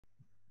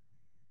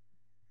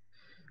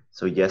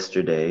So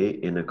yesterday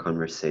in a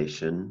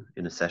conversation,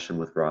 in a session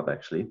with Rob,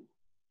 actually,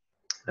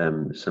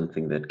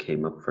 something that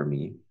came up for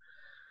me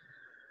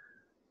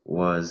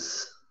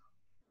was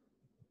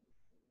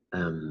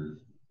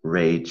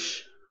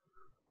rage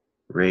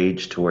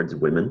towards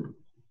women,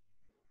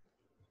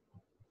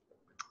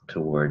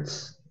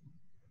 towards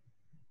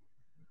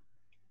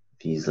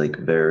these like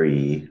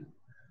very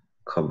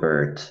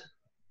covert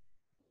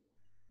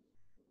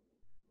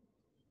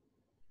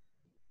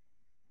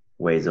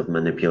ways of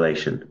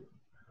manipulation.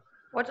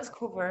 What is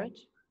covert?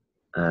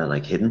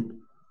 Like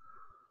hidden.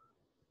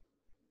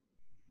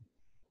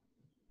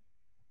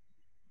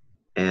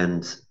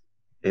 And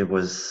it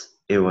was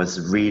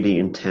really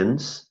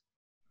intense,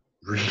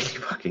 really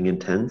fucking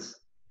intense.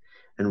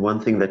 And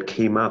one thing that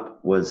came up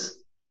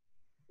was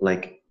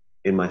like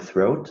in my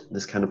throat,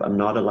 this kind of, I'm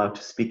not allowed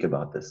to speak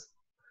about this.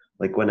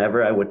 Like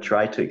whenever I would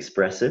try to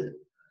express it,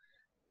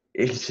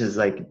 it's just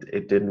like,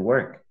 it didn't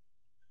work.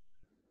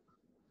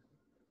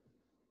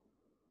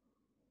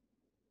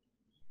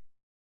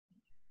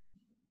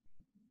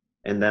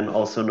 And then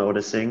also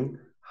noticing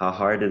how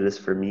hard it is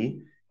for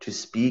me to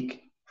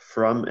speak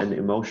from an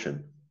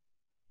emotion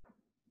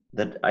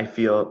that I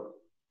feel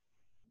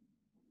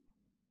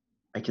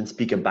I can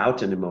speak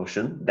about an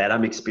emotion that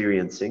I'm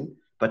experiencing,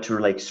 but to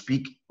like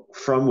speak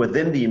from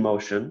within the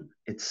emotion,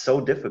 it's so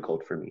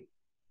difficult for me.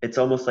 It's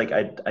almost like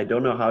I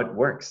don't know how it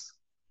works.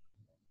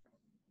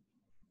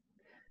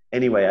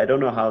 Anyway, I don't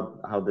know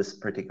how this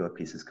particular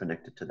piece is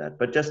connected to that,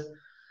 but just,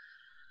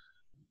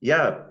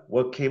 yeah,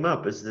 what came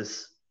up is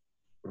this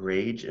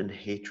rage and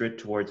hatred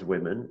towards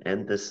women,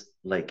 and this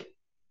like,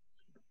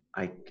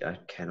 I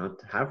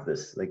cannot have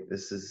this. Like,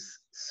 this is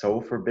so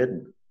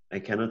forbidden. I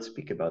cannot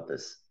speak about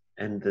this.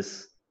 And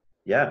this,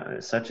 yeah,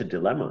 such a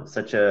dilemma,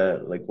 such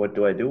a, like, what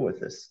do I do with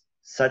this?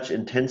 Such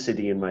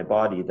intensity in my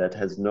body that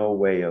has no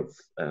way of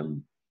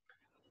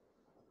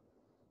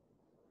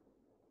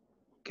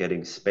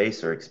getting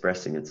space or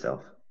expressing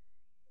itself.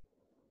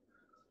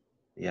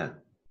 Yeah.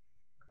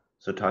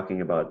 So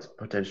talking about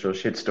potential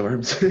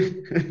shitstorms.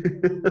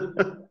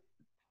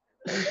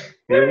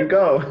 Here we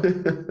go.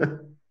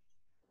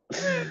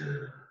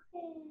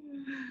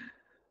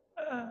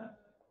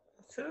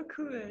 So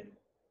cool.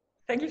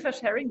 Thank you for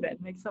sharing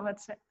that. Makes so much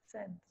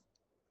sense.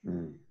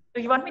 Mm.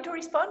 Do you want me to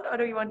respond or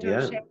do you want to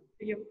Yeah. share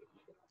to you?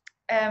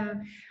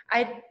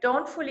 I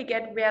don't fully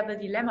get where the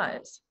dilemma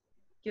is.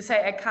 You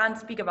say I can't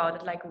speak about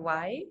it, like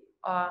why?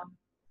 Or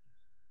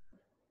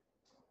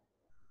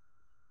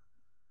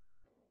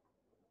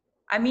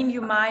I mean,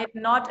 you might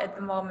not at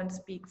the moment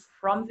speak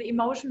from the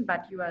emotion,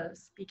 but you are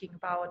speaking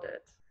about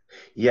it.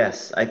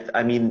 Yes,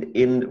 I mean,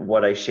 in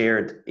what I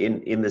shared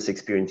in this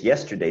experience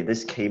yesterday,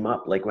 this came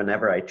up like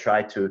whenever I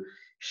try to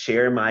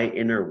share my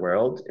inner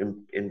world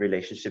in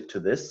relationship to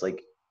this,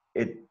 like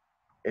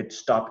it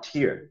stopped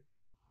here.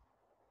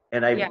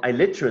 And Yeah. I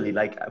literally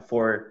like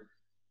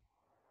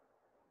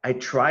I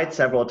tried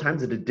several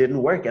times and it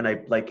didn't work, and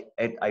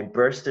I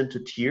burst into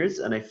tears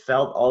and I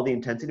felt all the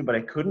intensity, but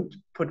I couldn't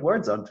put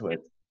words onto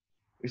it.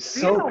 It's Do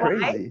you so know why?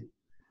 crazy.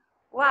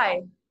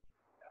 Why?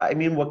 I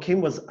mean, what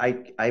came was I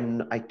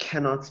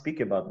cannot speak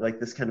about it. Like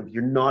this kind of,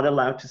 you're not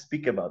allowed to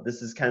speak about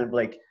this is kind of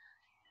like,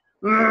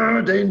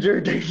 danger,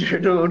 danger,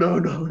 no, no,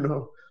 no,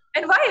 no.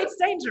 And why it's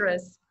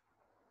dangerous?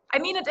 I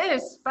mean, it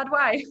is, but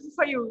why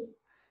for you?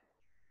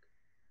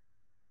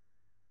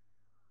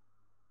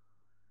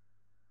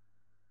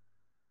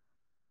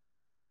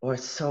 Oh,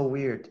 it's so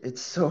weird.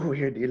 It's so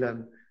weird,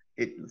 Ilan.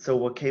 So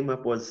what came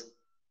up was,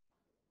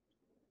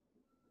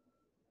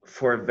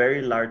 for a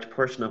very large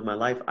portion of my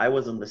life, I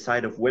was on the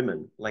side of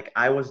women. Like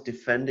I was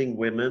defending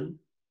women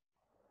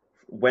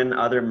when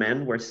other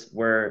men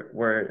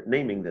were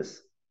naming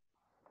this.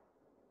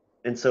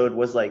 And so it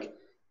was like,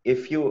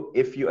 if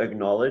you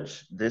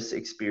acknowledge this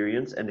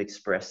experience and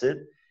express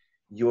it,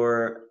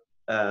 you're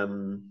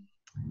um,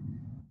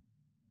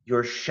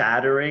 you're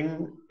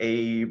shattering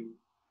a,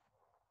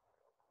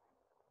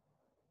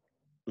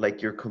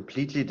 like you're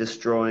completely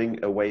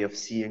destroying a way of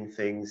seeing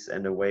things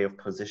and a way of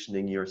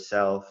positioning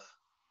yourself.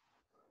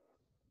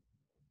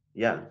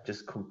 Yeah,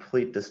 just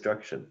complete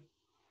destruction.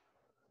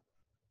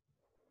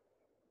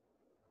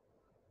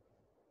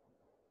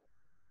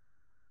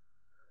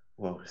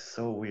 Whoa,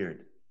 so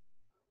weird.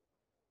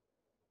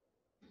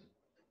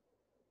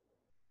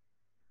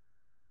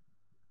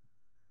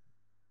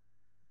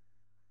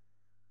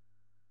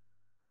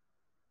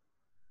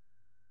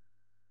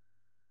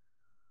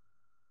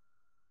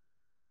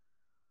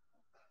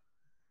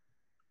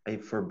 A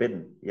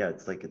forbidden. Yeah,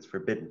 it's like it's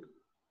forbidden.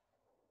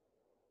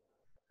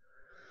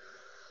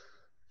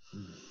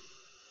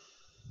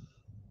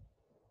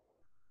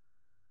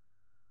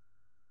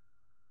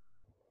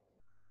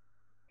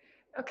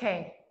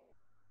 Okay.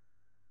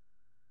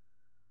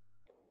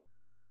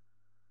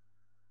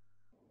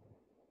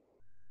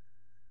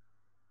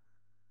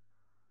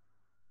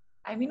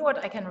 I mean,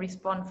 what I can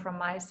respond from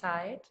my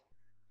side,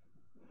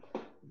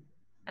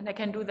 and I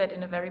can do that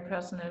in a very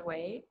personal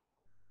way,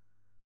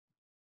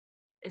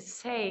 is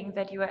saying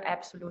that you are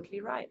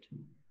absolutely right.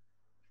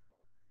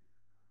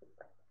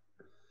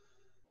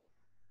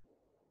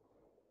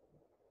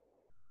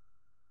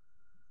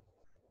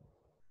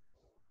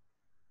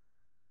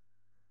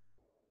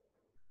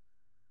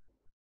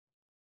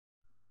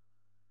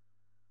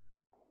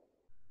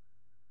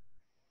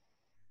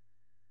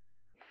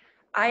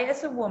 I,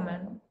 as a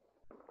woman,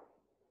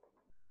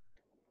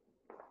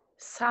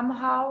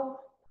 somehow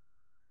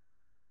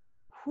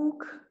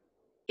hook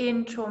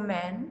into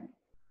men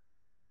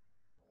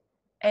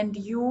and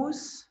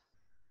use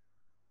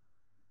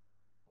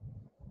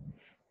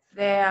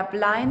their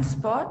blind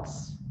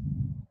spots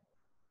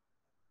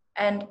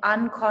and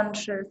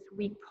unconscious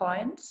weak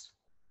points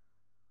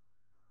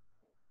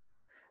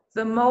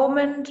the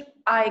moment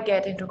I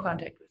get into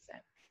contact with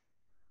them.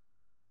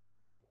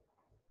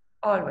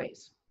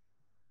 Always.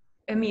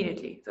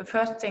 Immediately. The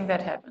first thing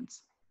that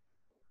happens.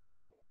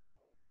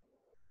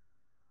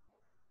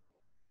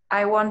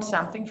 I want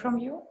something from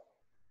you,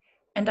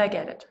 and I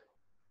get it.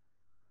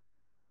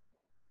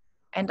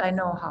 And I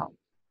know how.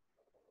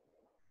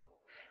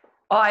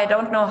 Or I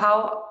don't know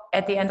how,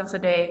 at the end of the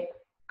day,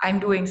 I'm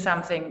doing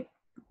something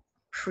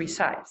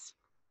precise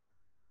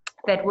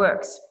that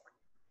works.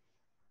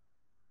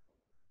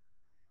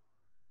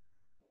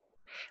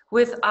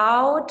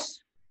 Without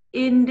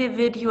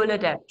individual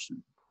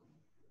adaptation,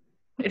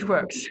 it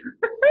works.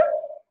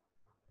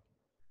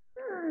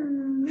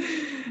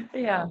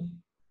 Yeah.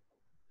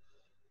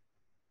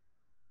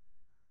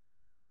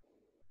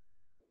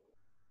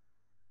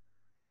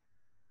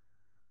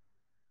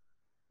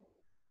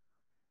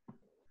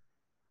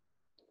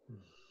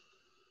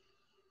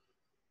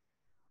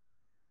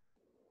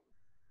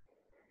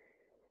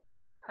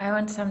 I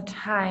want some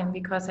time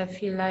because I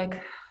feel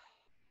like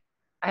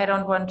I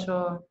don't want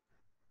to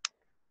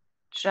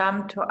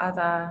jump to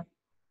other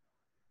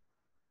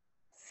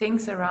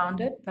things around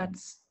it, but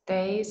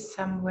stay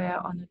somewhere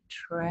on a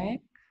track.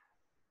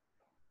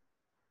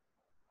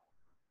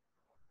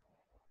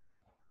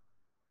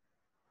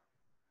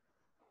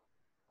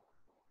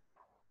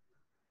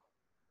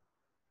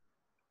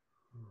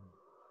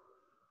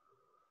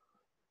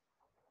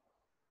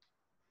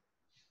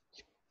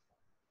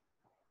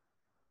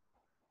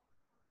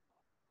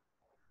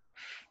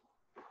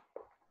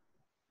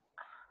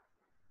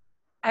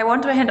 I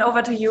want to hand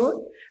over to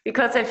you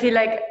because I feel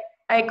like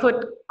I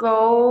could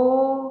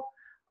go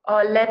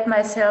or let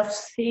myself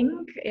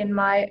think in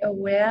my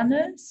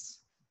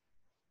awareness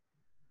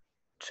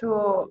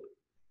to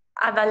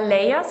other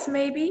layers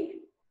maybe,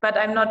 but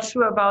I'm not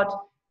sure about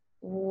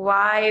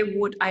why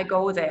would I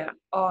go there,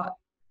 or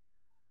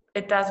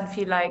it doesn't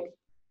feel like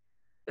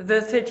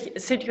the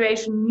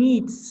situation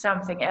needs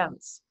something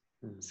else.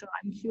 So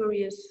I'm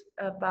curious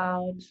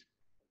about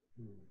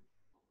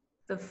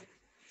the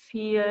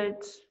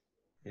field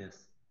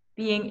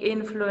being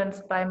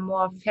influenced by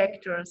more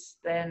factors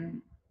than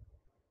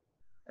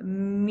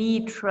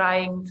me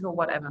trying to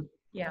whatever.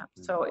 Yeah.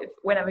 So if,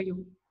 whenever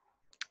you,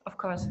 of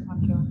course,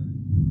 want to.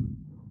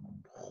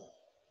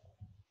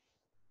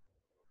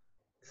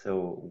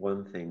 So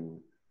one thing,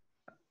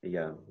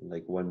 yeah,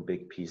 like one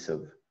big piece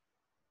of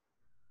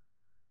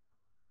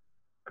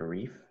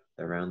grief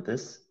around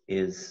this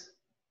is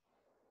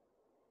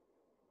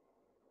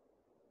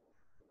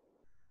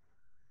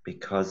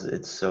because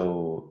it's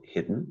so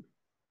hidden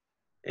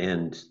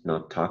and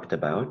not talked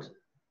about.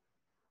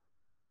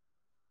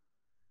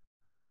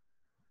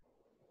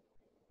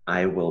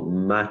 I will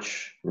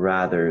much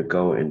rather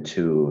go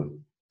into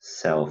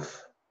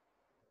self,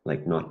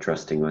 like not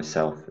trusting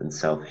myself and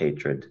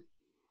self-hatred,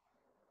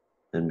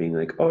 than being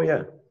like, oh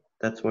yeah,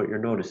 that's what you're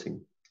noticing.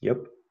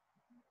 Yep.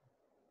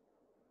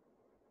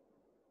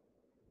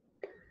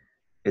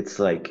 It's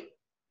like,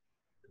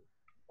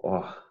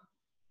 oh,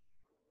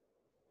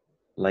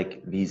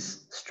 like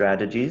these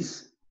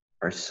strategies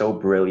are so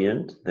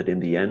brilliant that in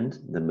the end,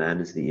 the man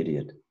is the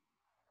idiot.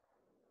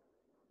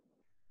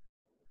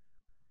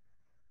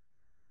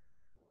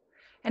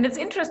 And it's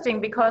interesting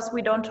because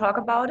we don't talk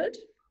about it.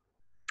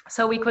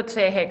 So we could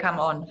say, hey, come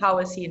on, how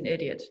is he an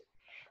idiot?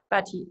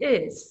 But he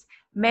is,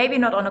 maybe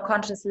not on a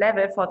conscious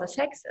level for the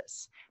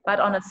sexes, but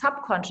on a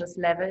subconscious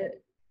level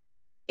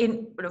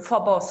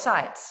for both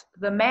sides.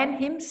 The man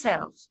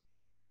himself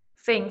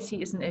thinks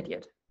he is an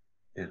idiot.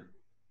 Yeah.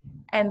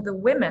 And the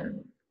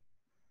women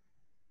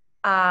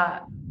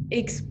are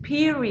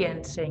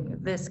experiencing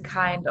this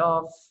kind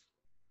of,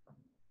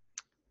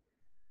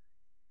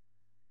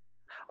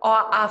 or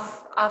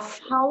are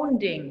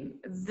founding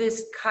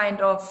this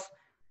kind of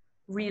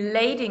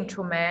relating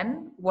to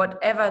men,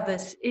 whatever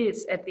this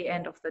is at the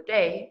end of the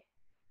day,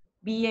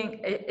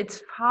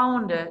 it's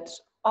founded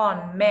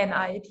on men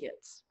are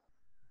idiots.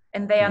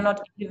 And they are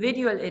not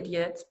individual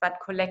idiots, but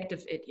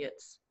collective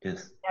idiots.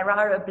 Yes. There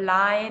are a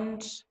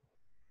blind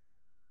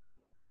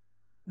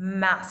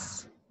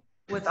mass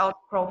without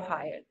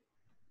profile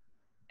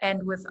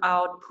and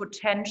without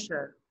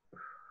potential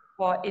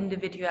for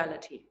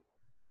individuality.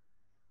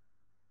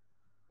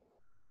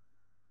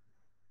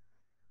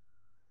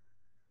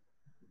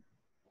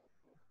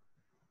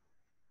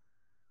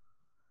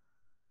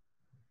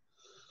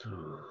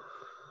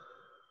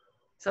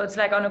 So it's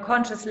like on a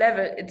conscious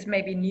level, it's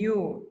maybe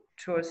new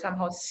to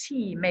somehow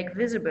see, make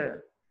visible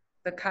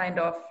the kind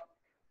of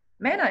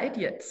men are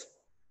idiots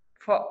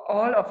for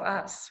all of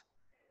us.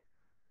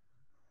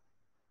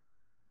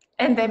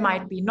 And they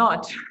might be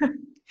not.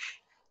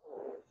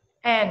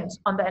 And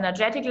on the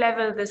energetic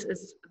level, this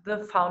is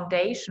the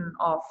foundation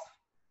of,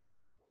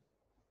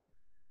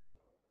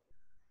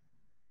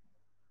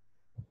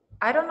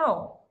 I don't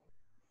know,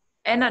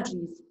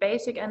 energies,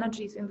 basic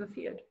energies in the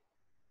field,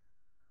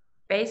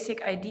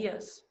 basic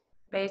ideas,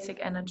 basic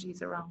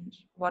energies around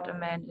what a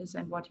man is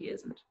and what he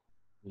isn't.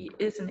 He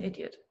is an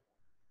idiot.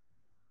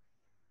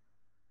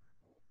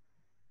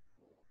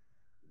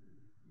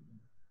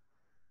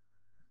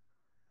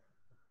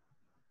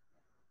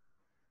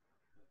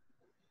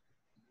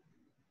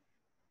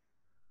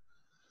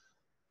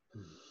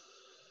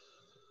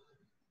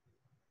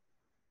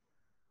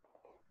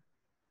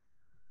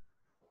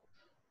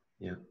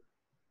 Yeah.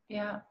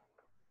 Yeah.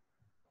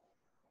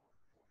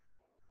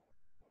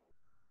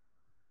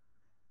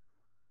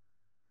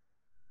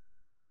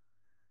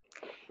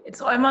 It's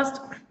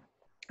almost,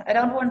 I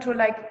don't want to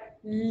like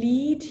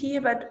lead here,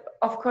 but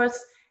of course,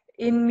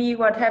 in me,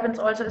 what happens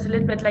also is a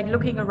little bit like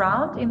looking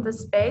around in the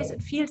space.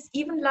 It feels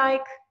even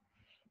like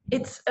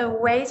it's a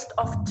waste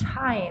of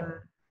time.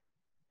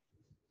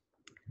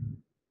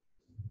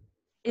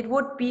 It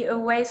would be a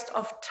waste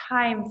of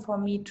time for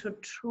me to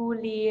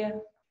truly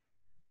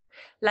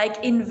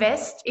like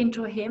invest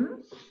into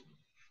him,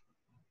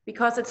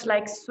 because it's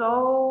like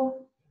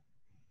so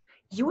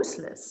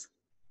useless.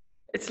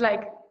 It's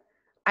like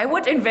I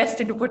would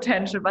invest into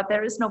potential, but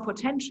there is no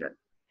potential.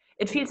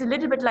 It feels a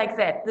little bit like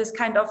that, this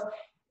kind of,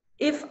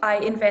 if I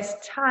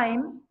invest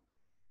time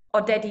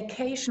or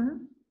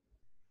dedication,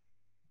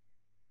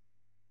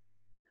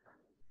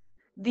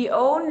 the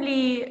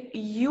only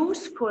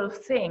useful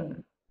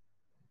thing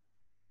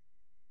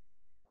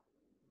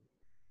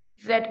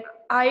that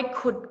I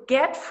could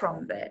get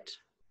from that,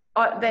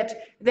 or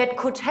that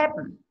could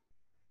happen,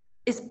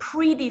 is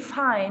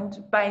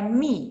predefined by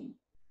me,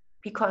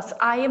 because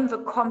I am the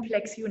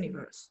complex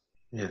universe.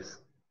 Yes.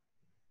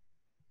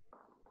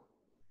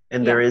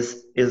 And Yeah. there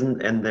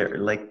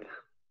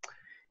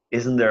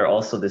isn't there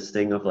also this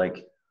thing of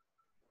like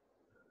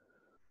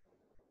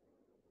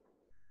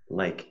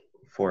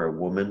for a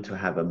woman to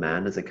have a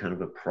man as a kind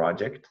of a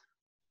project?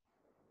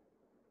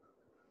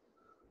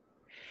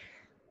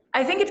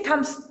 I think it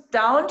comes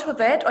down to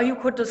that, or you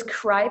could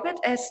describe it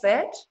as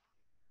that.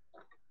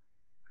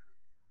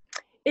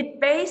 It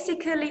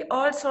basically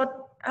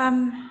also,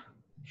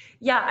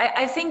 yeah,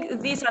 I think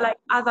these are like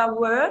other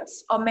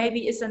words, or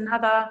maybe is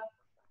another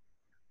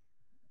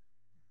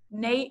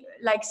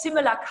like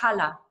similar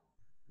color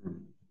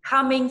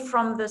coming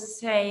from the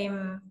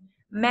same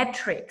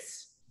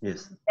metrics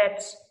Yes.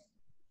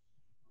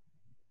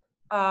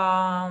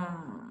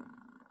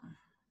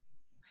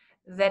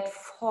 That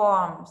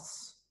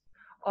forms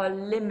or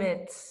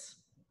limits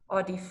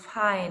or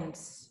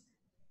defines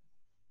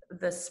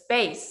the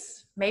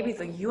space, maybe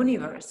the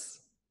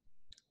universe,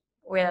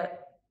 where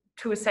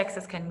two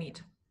sexes can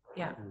meet.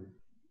 Yeah.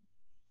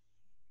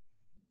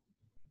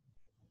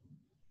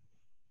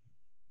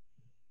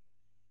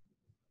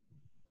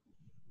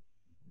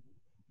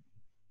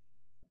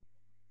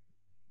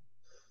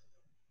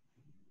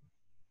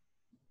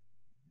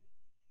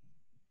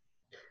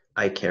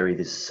 I carry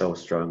this so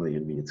strongly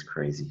in me, it's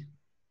crazy.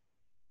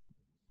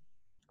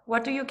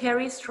 What do you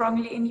carry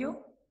strongly in you?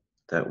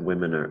 That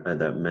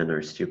men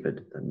are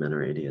stupid, that men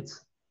are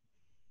idiots.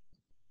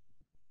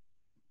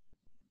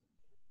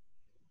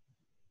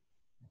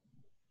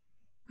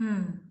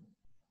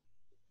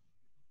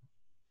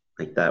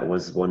 Like that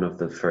was one of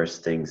the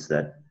first things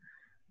that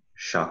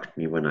shocked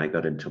me when I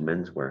got into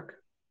men's work.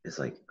 Is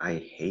like, I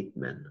hate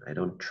men. I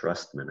don't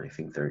trust men. I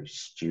think they're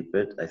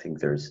stupid. I think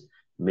there's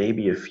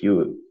maybe a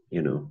few,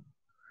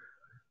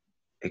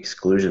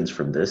 exclusions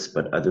from this,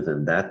 but other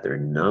than that, they're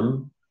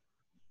numb.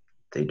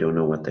 They don't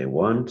know what they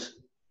want.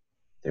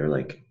 They're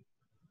like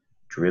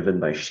driven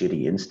by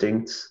shitty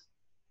instincts.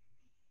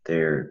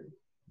 They're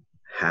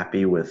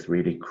happy with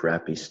really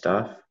crappy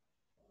stuff.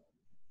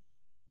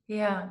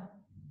 Yeah.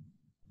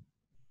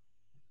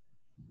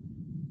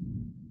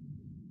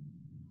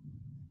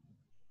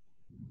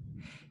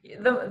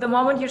 The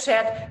moment you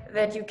shared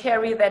that you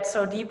carry that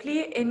so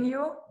deeply in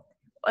you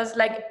was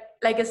like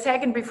a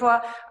second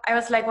before, I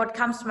was like, what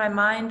comes to my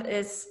mind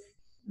is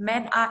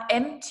men are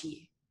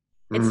empty.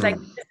 It's like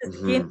this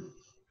is yin,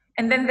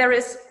 and then there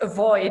is a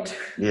void.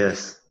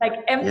 Yes. Like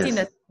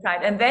emptiness Yes.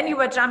 inside. And then you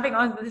were jumping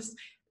on this.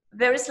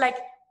 There is like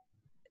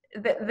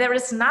there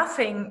is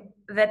nothing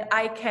that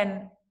I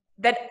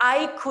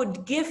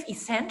could give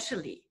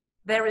essentially.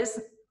 There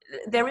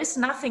is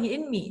nothing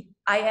in me.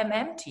 I am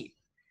empty.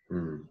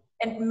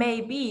 And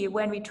maybe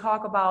when we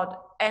talk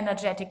about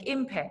energetic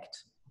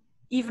impact,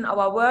 even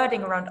our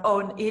wording around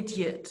an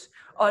idiot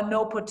or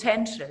no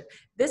potential,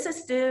 this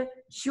is still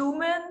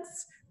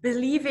humans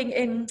believing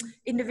in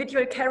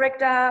individual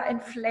character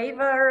and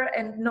flavor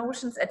and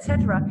notions,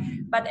 etc.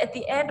 But at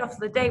the end of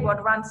the day,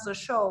 what runs the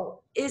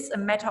show is a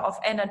matter of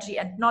energy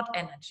and not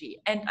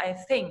energy. And I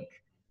think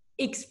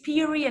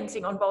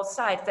experiencing on both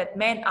sides that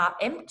men are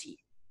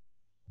empty,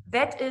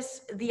 that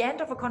is the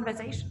end of a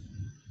conversation.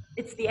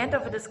 It's the end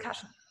of a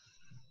discussion.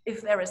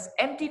 If there is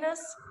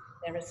emptiness,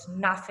 there is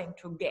nothing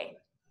to gain.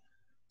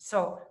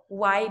 So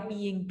why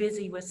being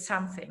busy with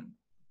something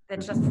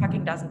that just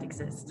fucking doesn't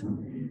exist?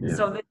 Yeah.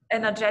 So the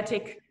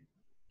energetic,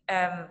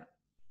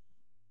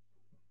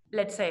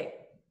 let's say,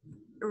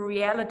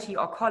 reality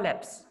or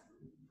collapse.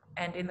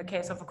 And in the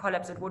case of a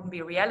collapse, it wouldn't be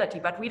a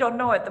reality, but we don't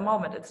know at the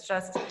moment. It's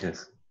just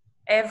Yes.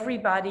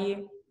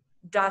 everybody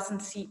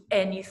doesn't see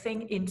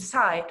anything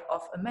inside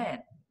of a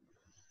man.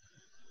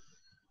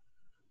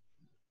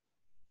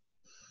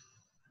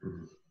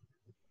 Mm.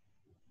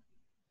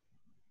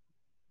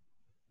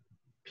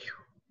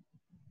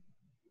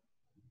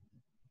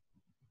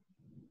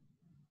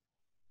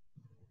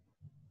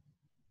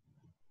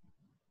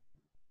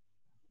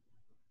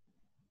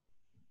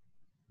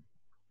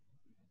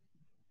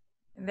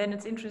 And then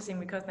it's interesting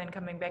because then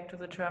coming back to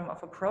the term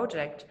of a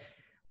project,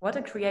 what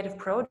a creative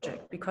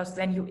project, because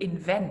then you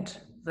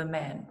invent the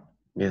man.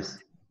 Yes.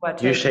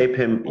 But You shape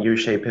him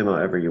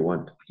however you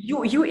want.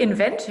 You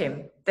invent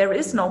him. There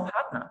is no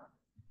partner.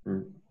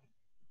 Mm.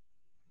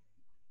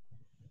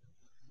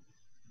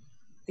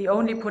 The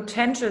only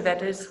potential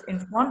that is in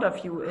front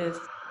of you is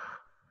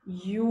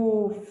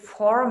you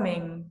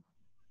forming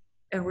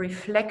a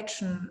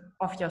reflection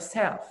of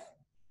yourself.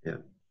 Yeah.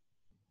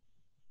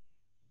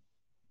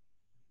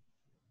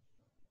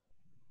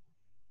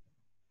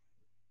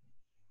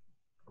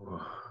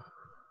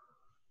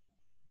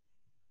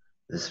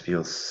 This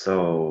feels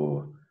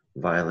so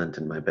violent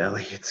in my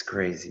belly. It's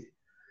crazy.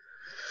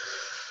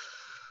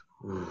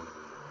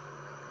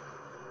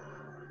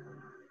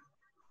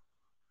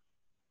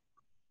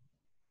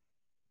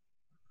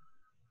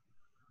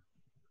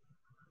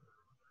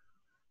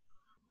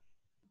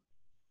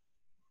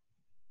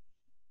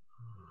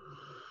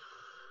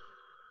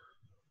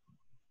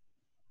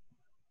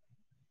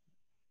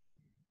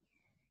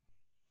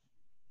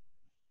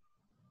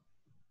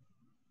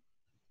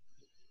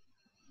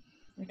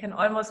 You can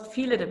almost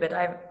feel it a bit.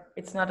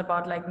 It's not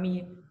about like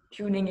me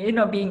tuning in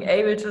or being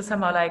able to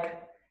somehow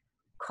like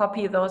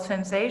copy those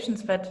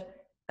sensations,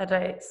 but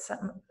that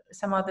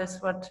somehow this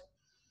what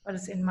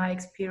is in my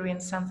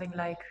experience something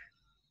like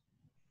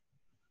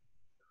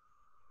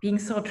being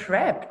so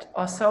trapped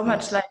or so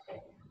much like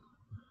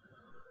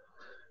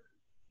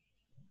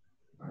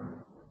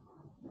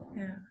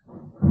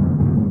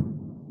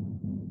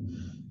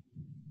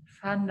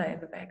thunder in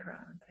the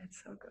background.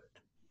 That's so good.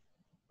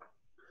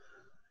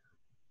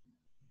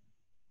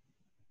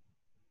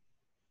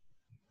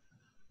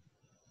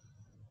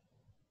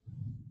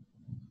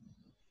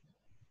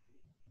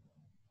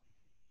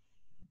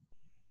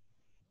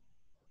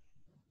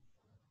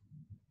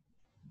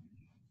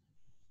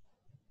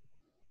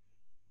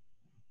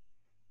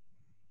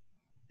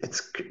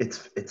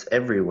 It's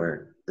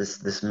everywhere.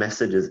 This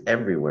message is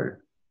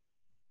everywhere.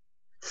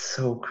 It's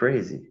so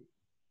crazy.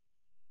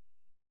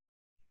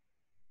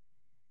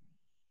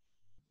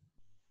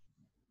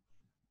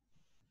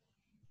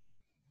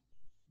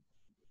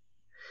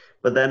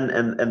 But then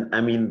and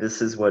I mean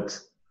this is what,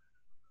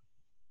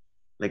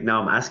 like,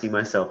 now I'm asking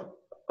myself,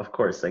 of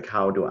course, like,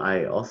 how do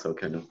I also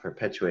kind of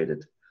perpetuate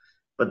it?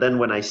 But then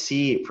when I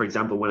see, for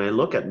example, when I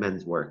look at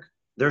men's work,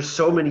 there's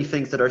so many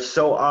things that are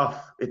so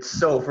off. It's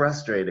so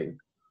frustrating.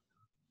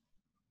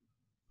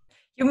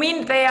 You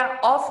mean they are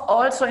off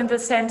also in the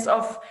sense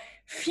of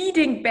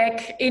feeding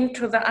back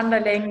into the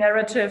underlying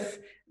narrative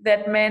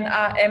that men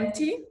are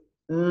empty?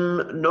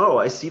 No,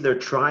 I see they're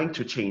trying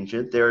to change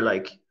it. They're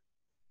like,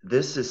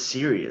 this is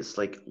serious.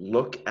 Like,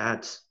 look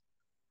at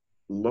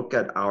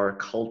our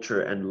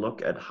culture and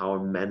look at how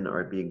men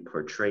are being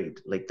portrayed.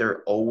 Like,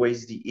 they're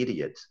always the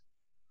idiot.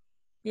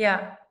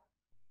 Yeah.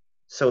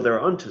 So they're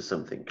onto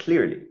something,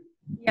 clearly.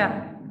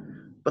 Yeah.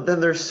 But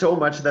then there's so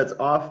much that's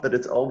off that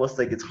it's almost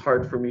like it's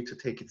hard for me to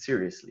take it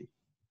seriously.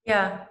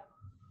 Yeah.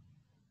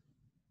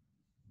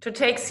 To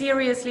take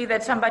seriously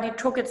that somebody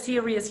took it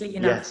seriously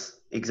enough.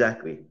 Yes,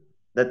 exactly.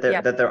 That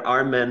there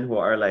are men who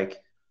are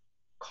like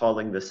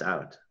calling this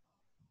out.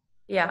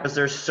 Yeah. Because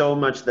there's so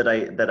much that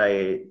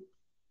I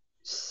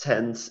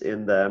sense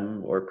in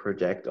them or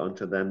project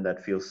onto them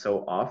that feels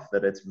so off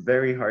that it's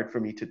very hard for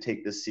me to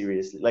take this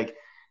seriously. Like,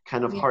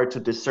 kind of hard to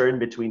discern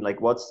between like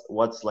what's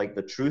like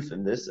the truth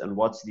in this and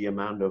what's the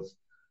amount of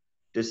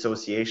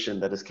dissociation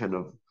that is kind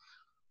of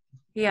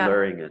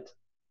blurring it.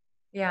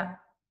 Yeah.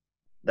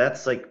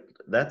 That's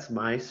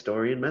my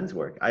story in men's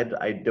work. I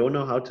don't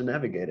know how to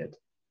navigate it.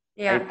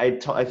 Yeah.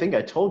 I think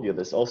I told you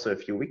this also a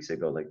few weeks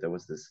ago. Like, there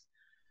was this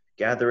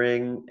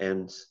gathering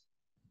and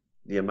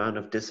the amount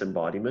of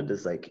disembodiment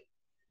is like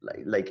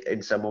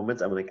in some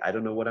moments I'm like, I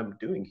don't know what I'm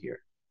doing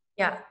here.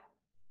 Yeah.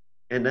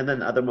 And then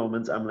in other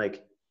moments I'm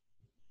like,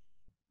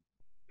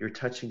 you're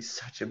touching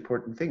such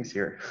important things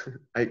here.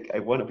 I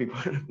want to be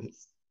part of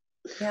this.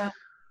 Yeah.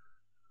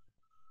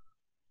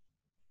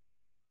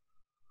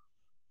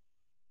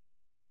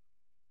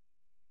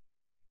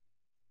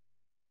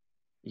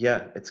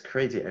 Yeah, it's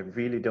crazy. I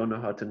really don't know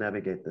how to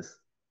navigate this.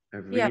 I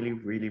really,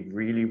 really,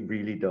 really,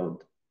 really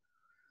don't.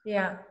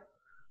 Yeah.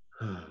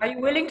 Are you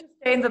willing to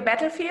stay in the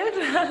battlefield?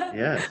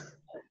 Yes.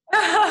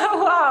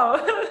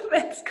 Wow,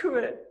 that's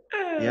cool.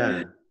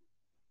 Yeah.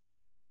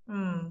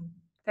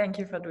 Thank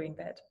you for doing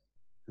that.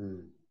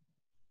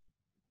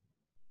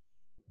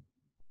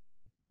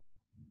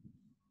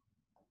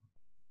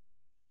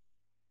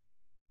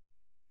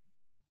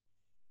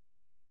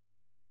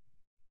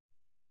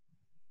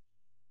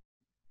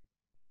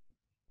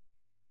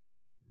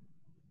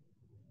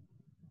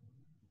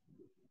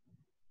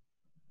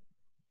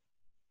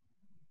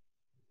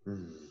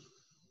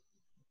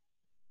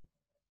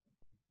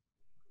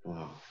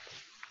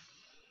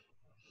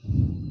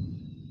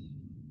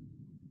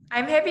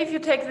 I'm happy if you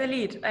take the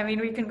lead. I mean,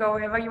 we can go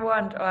wherever you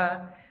want,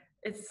 or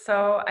it's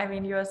so, I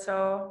mean, you're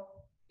so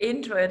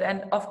into it.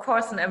 And of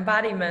course, an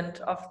embodiment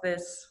of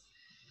this,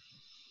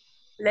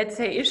 let's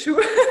say, issue.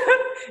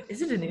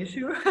 Is it an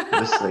issue?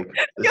 This like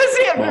You this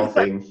see, small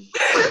thing.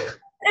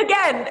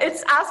 again,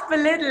 it's us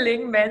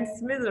belittling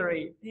men's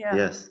misery. Yeah.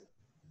 Yes.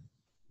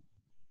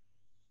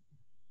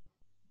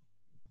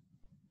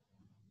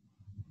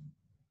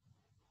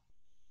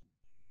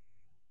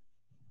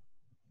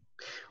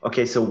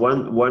 Okay, so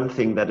one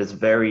thing that is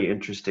very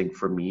interesting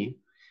for me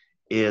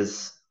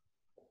is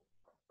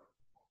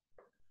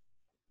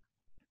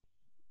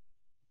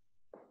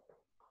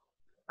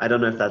I don't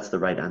know if that's the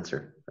right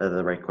answer,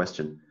 the right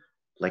question.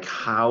 Like,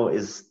 how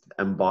is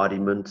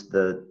embodiment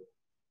the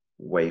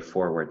way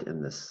forward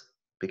in this?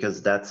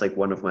 Because that's like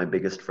one of my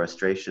biggest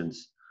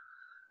frustrations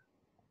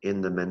in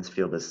the men's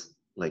field is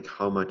like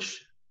how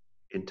much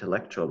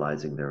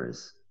intellectualizing there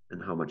is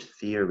and how much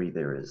theory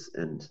there is,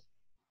 and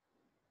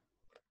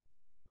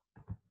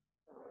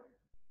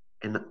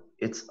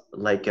it's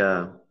like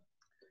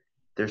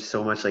there's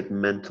so much like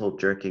mental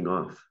jerking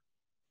off.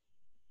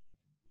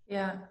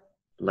 Yeah.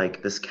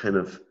 Like this kind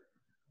of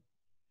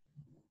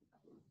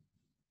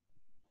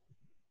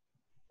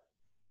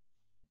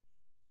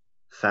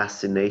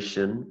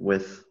fascination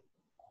with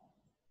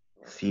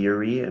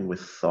theory and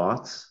with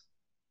thoughts.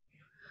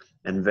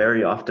 And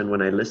very often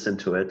when I listen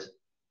to it,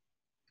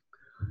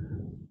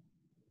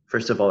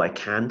 first of all, I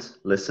can't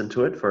listen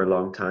to it for a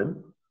long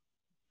time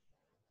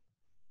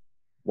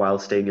while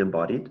staying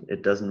embodied.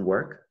 It doesn't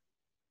work.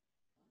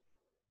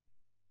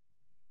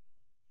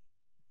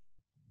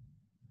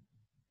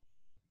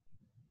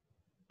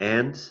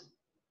 And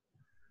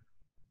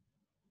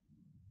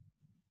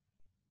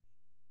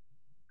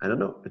I don't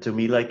know, to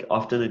me, like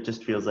often it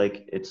just feels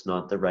like it's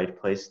not the right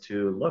place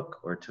to look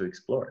or to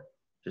explore.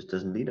 It just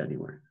doesn't lead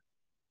anywhere.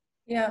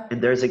 Yeah.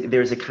 And there's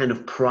a kind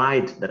of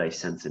pride that I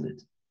sense in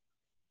it.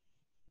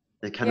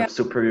 The kind of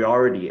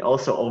superiority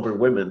also over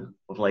women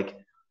of like,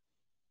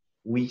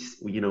 we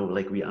you know,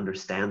 like we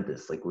understand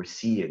this, like we're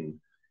seeing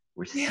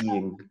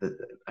the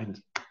and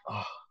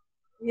oh.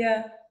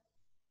 Yeah.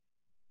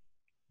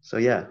 So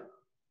yeah,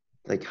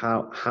 like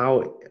how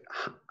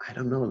I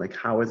don't know, like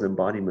how is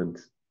embodiment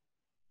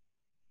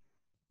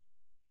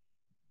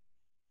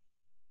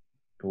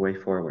the way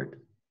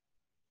forward?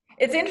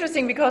 It's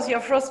interesting because you're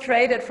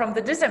frustrated from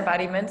the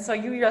disembodiment, so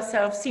you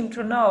yourself seem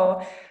to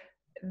know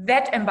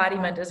that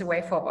embodiment is a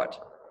way forward.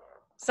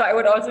 So I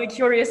would also be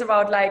curious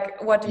about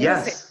like, what do you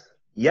think?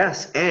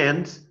 Yes,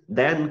 and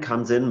then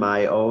comes in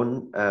my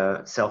own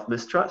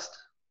self-mistrust.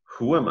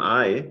 Who am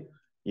I,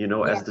 you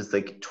know, Yeah. as this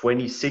like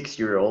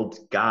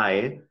 26-year-old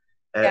guy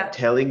Yeah.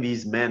 telling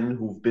these men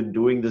who've been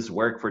doing this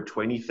work for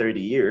 20, 30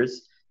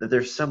 years that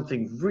there's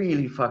something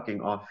really fucking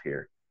off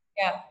here.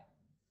 Yeah.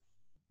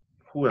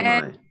 Who am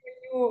And I?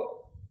 you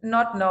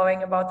not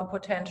knowing about the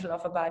potential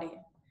of a body,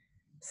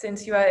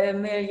 since you are a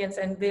millions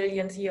and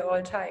billions year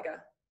old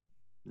tiger.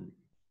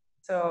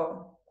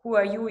 So who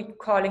are you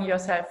calling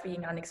yourself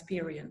being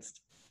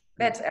unexperienced?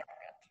 That's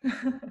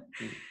arrogant.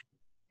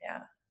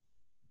 Yeah.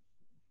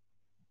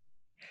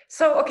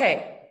 So,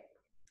 okay,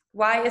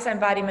 why is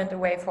embodiment a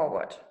way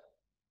forward?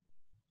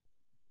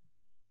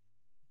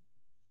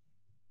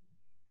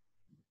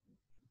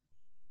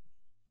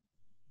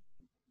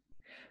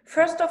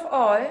 First of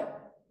all,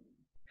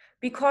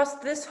 because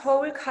this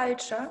whole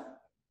culture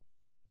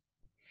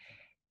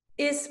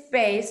is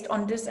based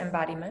on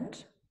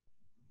disembodiment.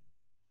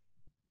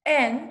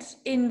 And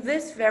in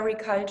this very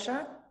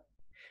culture,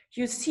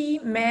 you see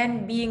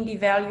men being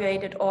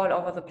devaluated all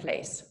over the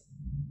place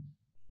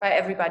by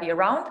everybody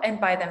around and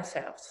by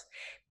themselves,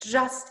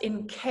 just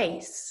in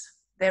case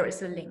there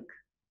is a link.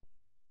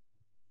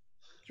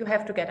 You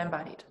have to get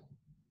embodied.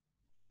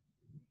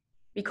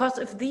 Because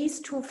if these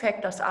two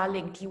factors are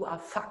linked, you are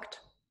fucked.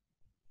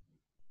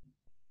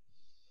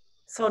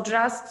 So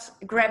just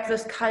grab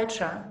this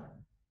culture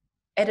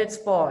at its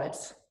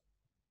balls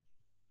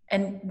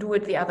and do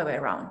it the other way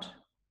around.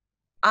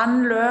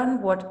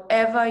 Unlearn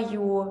whatever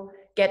you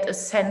get a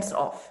sense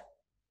of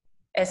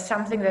as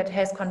something that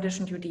has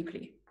conditioned you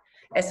deeply.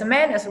 As a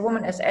man, as a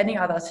woman, as any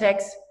other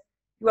sex,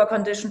 you are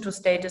conditioned to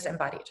stay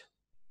disembodied.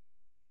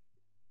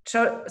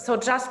 So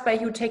just by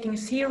you taking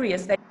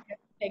serious that you have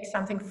to take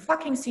something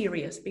fucking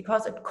serious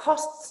because it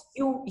costs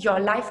you your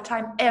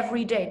lifetime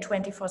every day,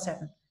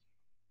 24/7.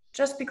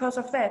 Just because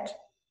of that,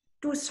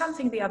 do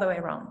something the other way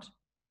around.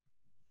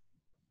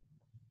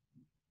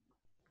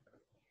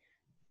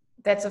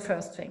 That's the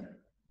first thing.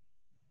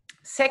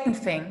 Second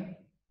thing,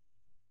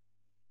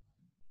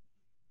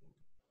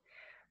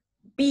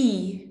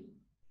 be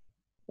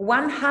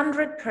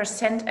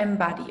 100%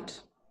 embodied.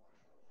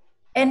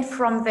 And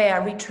from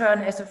there,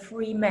 return as a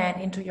free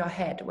man into your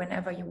head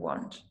whenever you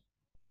want.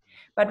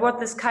 But what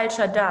this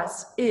culture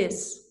does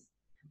is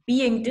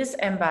being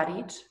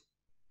disembodied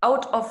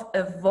out of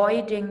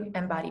avoiding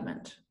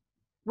embodiment,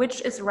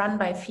 which is run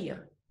by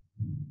fear,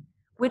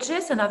 which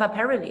is another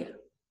parallel,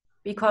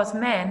 because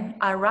men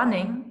are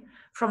running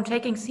from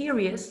taking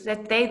serious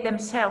that they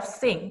themselves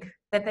think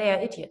that they are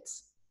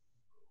idiots.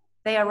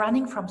 They are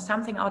running from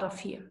something out of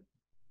fear.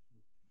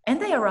 And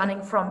they are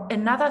running from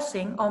another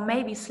thing, or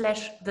maybe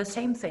 / the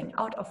same thing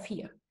out of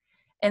fear.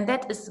 And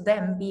that is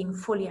them being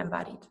fully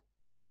embodied.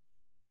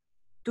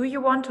 Do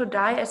you want to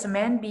die as a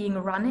man being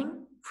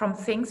running from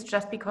things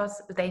just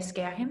because they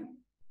scare him?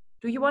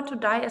 Do you want to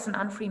die as an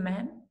unfree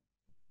man?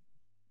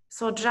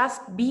 So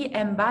just be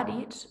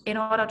embodied in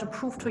order to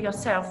prove to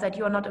yourself that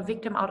you are not a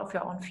victim out of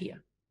your own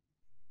fear.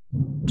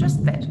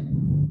 Just that.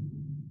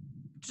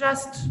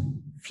 Just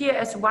fear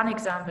as one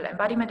example,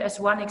 embodiment as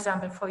one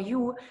example for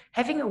you,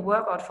 having a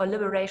workout for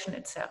liberation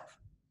itself.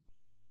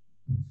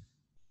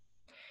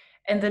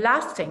 And the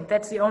last thing,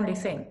 that's the only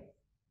thing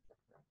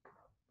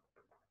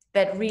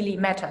that really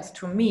matters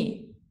to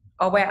me,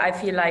 or where I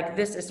feel like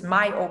this is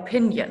my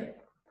opinion,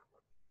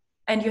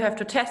 and you have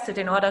to test it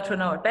in order to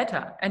know it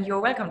better, and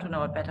you're welcome to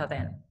know it better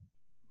then.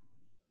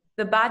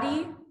 The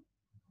body,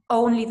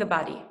 only the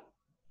body,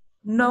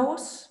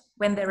 knows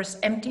when there is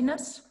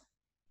emptiness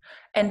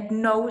and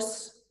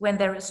knows when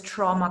there is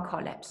trauma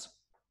collapse.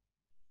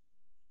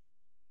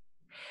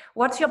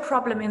 What's your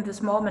problem in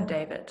this moment,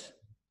 David?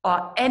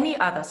 Or any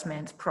other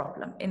man's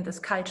problem in this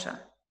culture?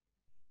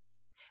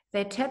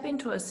 They tap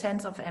into a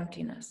sense of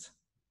emptiness.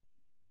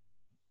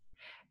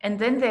 And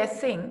then they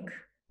think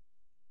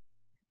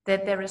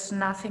that there is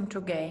nothing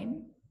to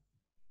gain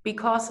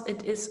because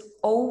it is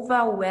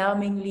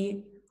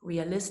overwhelmingly,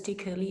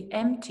 realistically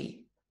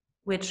empty,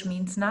 which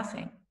means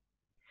nothing.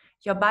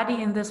 Your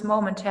body in this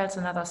moment tells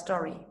another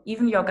story.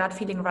 Even your gut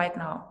feeling right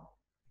now,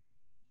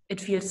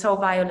 it feels so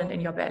violent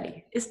in your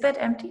belly. Is that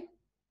empty?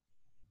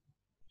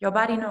 Your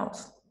body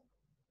knows.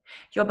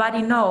 Your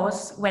body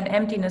knows when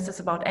emptiness is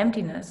about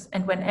emptiness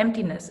and when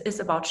emptiness is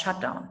about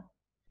shutdown.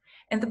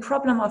 And the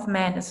problem of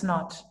men is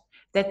not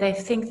that they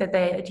think that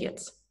they're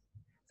idiots.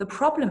 The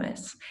problem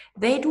is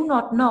they do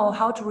not know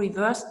how to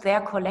reverse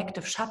their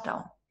collective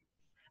shutdown.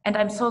 And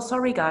I'm so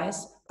sorry,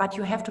 guys, but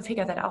you have to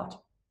figure that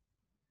out.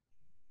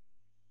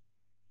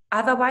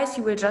 Otherwise,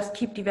 you will just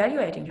keep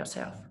devaluating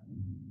yourself.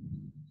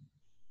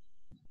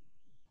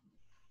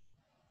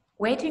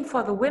 Waiting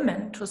for the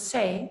women to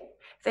say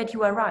that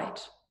you are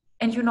right.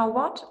 And you know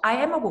what? I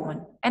am a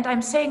woman, and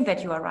I'm saying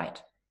that you are right.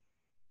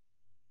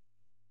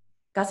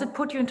 Does it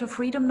put you into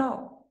freedom?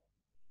 No.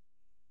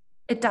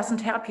 It doesn't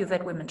help you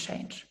that women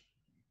change.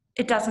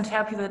 It doesn't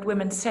help you that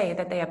women say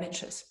that they are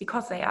bitches,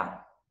 because they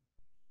are.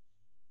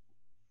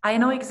 I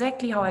know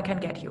exactly how I can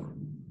get you.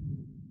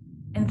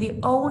 And the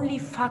only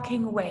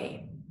fucking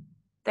way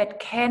that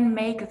can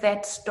make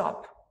that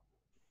stop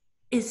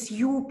is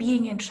you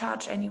being in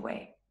charge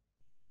anyway.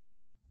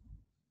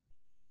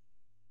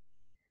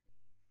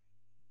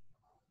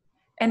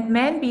 And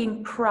men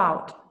being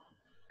proud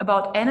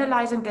about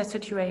analyzing their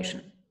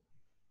situation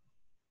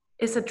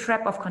is a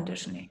trap of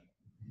conditioning.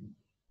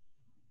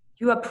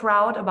 You are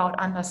proud about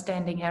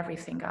understanding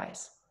everything,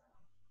 guys.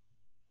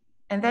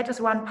 And that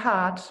is one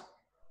part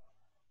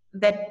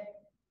that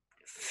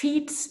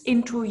feeds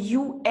into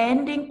you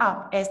ending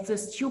up as the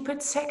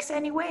stupid sex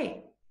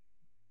anyway.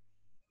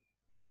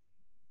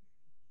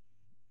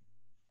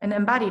 An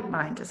embodied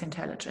mind is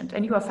intelligent,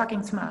 and you are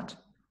fucking smart.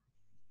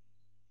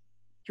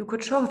 You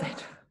could show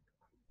that.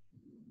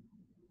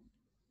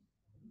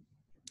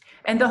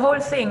 And the whole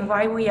thing,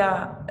 why we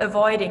are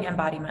avoiding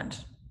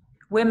embodiment,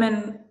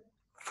 women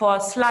for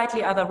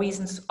slightly other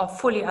reasons or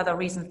fully other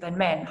reasons than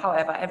men,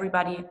 however,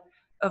 everybody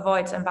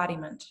avoids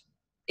embodiment,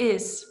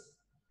 is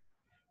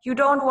you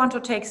don't want to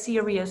take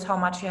serious how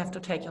much you have to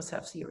take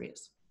yourself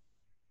serious.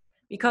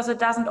 Because it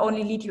doesn't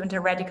only lead you into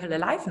radical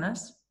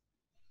aliveness,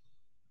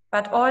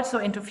 but also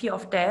into fear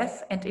of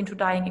death and into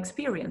dying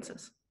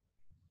experiences.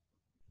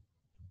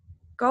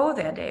 Go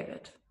there,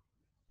 David.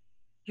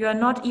 You are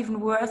not even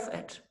worth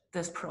it,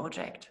 this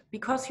project,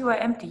 because you are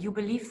empty. You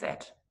believe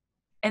that.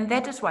 And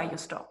that is why you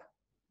stop.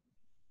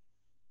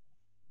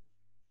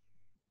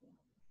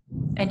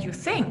 And you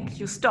think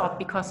you stop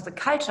because the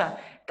culture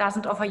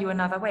doesn't offer you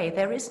another way.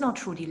 There is no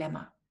true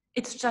dilemma.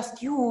 It's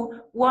just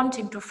you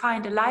wanting to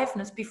find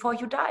aliveness before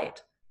you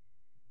died.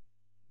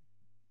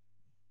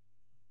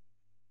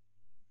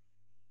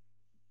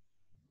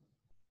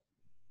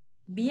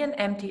 Be an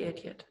empty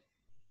idiot,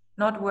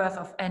 not worth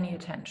of any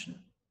attention.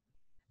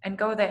 And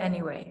go there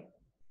anyway.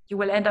 You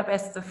will end up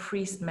as the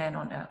freest man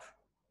on earth.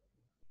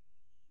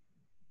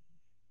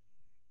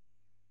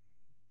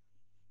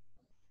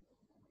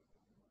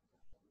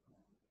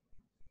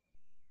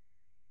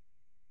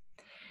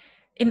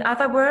 In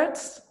other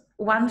words,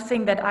 one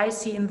thing that I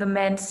see in the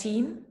man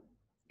scene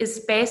is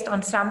based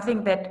on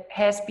something that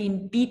has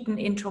been beaten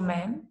into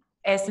men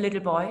as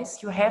little boys.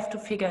 You have to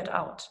figure it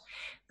out.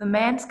 The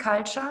man's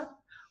culture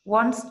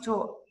wants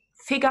to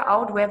figure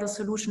out where the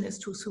solution is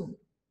too soon,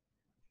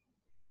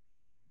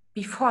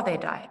 before they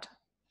died.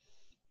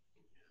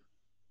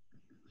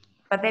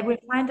 But they will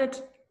find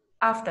it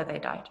after they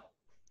died.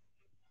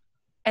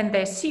 And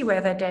they see where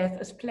their death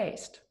is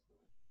placed.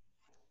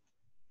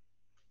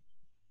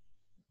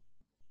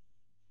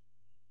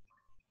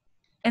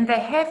 And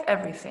they have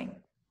everything.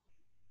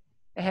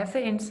 They have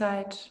the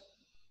insight,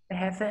 they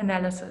have the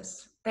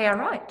analysis. They are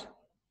right.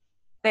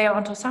 They are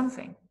onto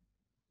something.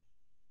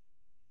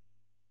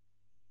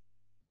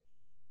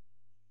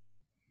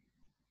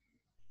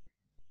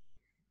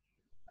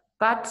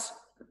 but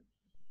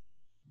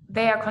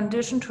they are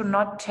conditioned to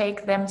not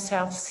take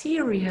themselves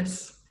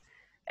serious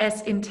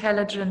as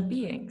intelligent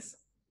beings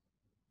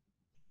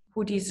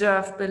who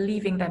deserve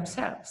believing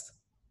themselves.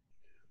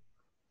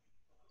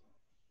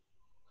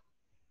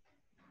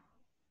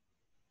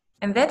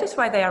 And that is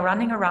why they are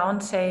running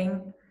around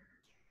saying,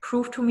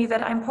 prove to me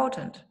that I'm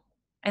potent.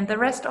 And the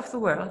rest of the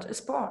world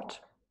is bored.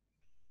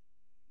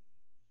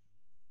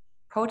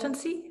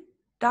 Potency?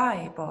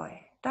 Die,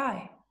 boy,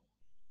 die,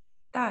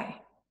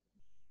 die.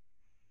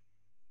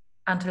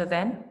 Until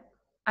then,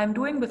 I'm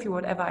doing with you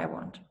whatever I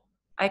want.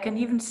 I can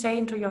even say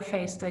into your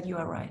face that you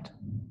are right.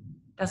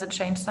 Does it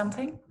change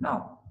something?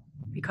 No,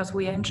 because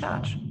we are in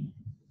charge.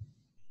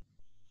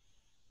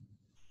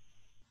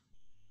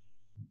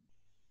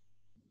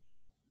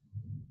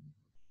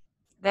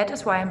 That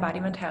is why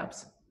embodiment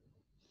helps.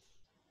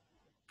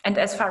 And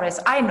as far as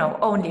I know,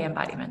 only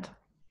embodiment,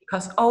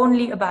 because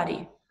only a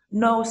body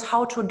knows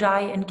how to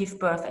die and give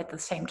birth at the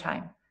same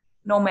time,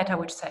 no matter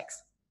which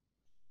sex.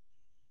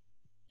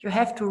 You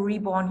have to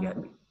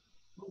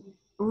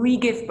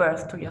re-give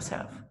birth to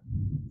yourself,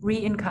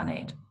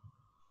 reincarnate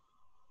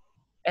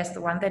as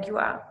the one that you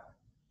are.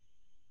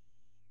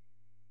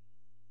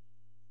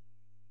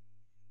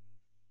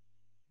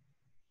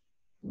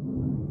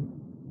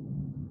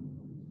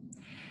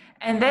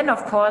 And then,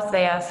 of course,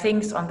 there are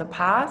things on the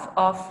path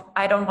of,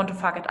 I don't want to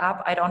fuck it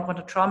up, I don't want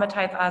to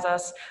traumatize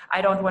others,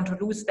 I don't want to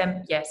lose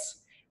them,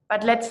 yes.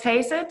 But let's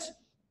face it,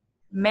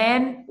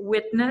 men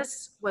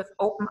witness with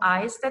open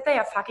eyes that they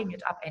are fucking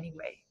it up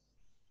anyway.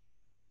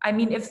 I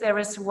mean, if there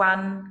is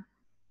one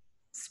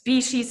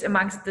species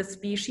amongst the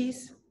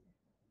species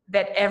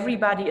that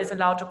everybody is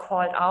allowed to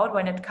call out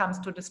when it comes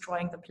to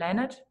destroying the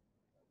planet,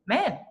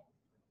 men.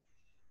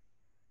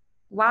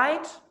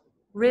 White,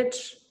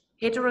 rich,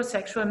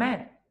 heterosexual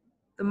men.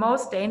 The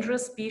most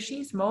dangerous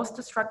species, most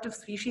destructive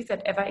species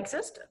that ever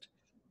existed.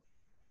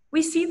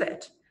 We see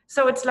that.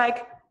 So it's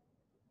like,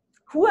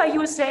 who are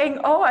you saying,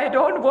 oh, I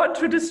don't want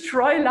to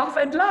destroy love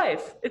and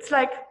life? It's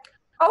like,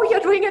 oh,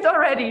 you're doing it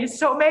already.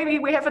 So maybe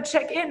we have a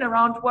check-in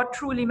around what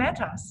truly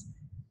matters.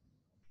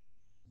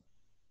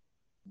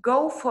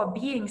 Go for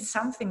being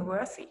something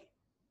worthy.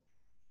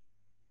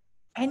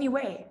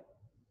 Anyway.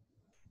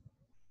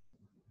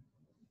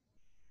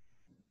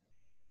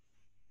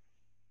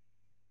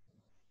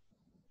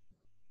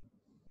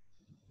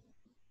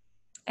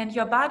 And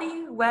your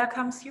body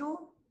welcomes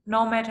you,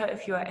 no matter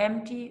if you are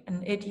empty,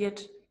 an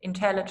idiot,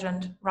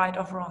 intelligent, right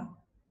or wrong.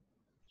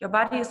 Your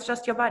body is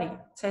just your body. It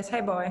says,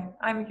 hey boy,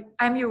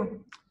 I'm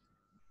you.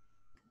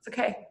 It's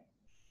okay.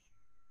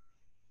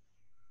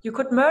 You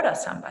could murder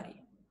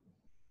somebody.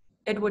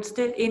 It would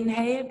still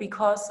inhale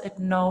because it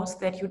knows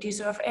that you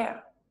deserve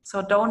air.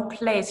 So don't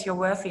place your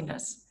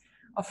worthiness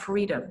of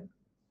freedom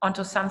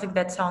onto something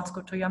that sounds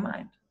good to your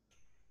mind.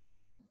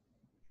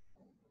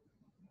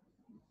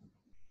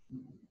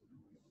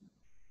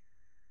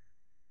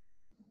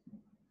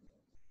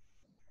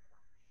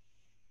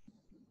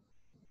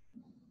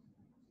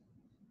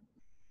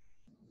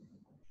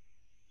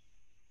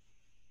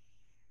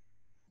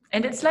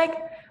 And it's like,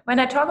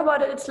 when I talk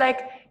about it, it's like,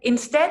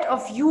 instead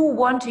of you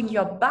wanting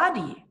your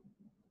body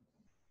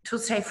to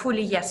say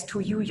fully yes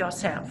to you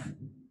yourself,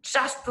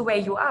 just the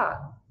way you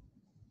are,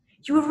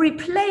 you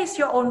replace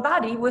your own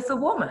body with a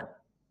woman.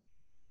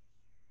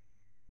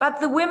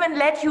 But the women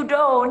let you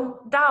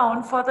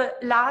down for the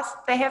last,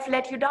 they have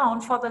let you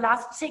down for the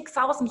last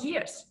 6,000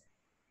 years,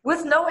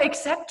 with no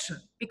exception,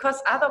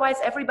 because otherwise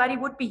everybody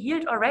would be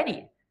healed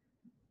already.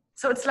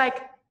 So it's like,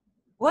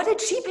 what a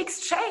cheap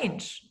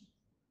exchange.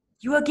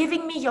 You are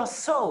giving me your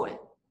soul,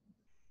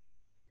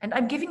 and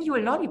I'm giving you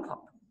a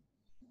lollipop.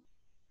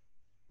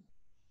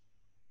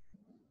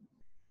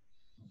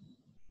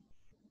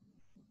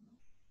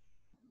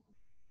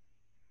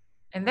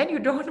 And then you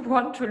don't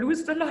want to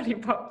lose the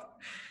lollipop.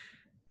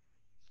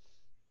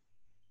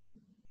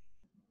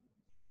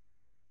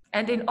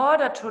 And in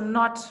order to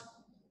not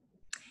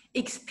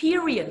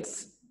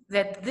experience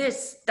that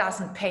this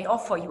doesn't pay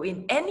off for you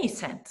in any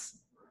sense,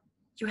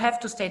 you have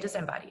to stay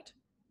disembodied,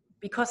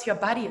 because your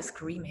body is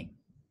screaming.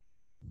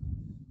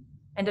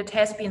 And it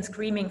has been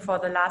screaming for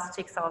the last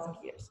 6,000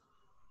 years.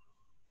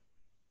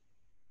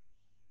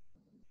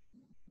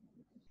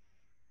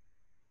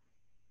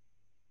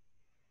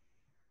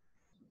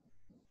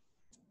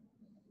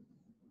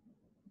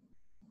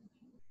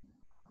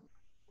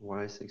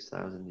 Why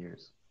 6,000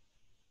 years?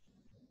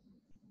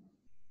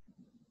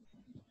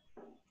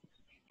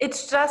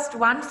 It's just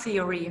one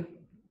theory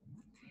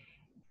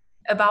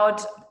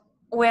about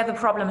where the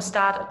problem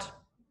started.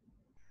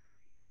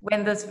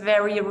 When this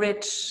very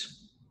rich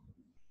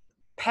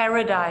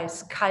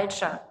paradise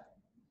culture,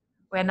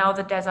 where now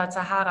the desert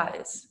Sahara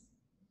is,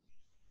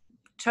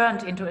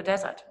 turned into a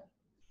desert.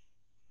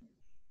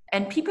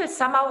 And people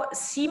somehow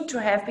seem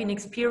to have been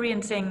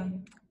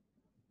experiencing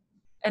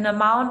an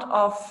amount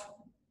of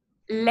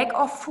lack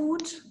of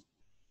food,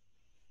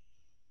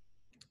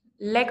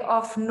 lack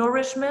of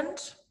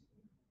nourishment,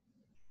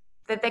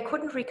 that they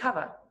couldn't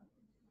recover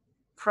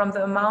from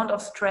the amount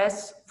of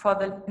stress for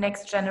the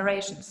next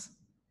generations.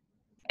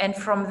 And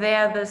from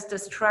there, this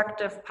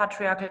destructive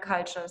patriarchal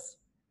cultures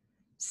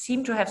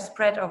seem to have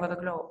spread over the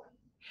globe.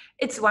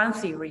 It's one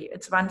theory.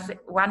 It's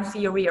one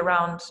theory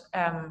around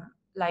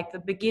like the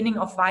beginning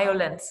of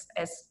violence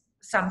as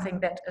something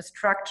that a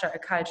structure, a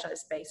culture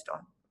is based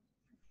on.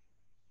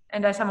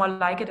 And I somehow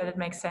like it, and it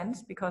makes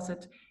sense because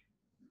it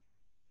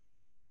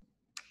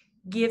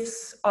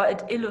gives, or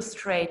it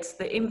illustrates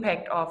the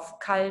impact of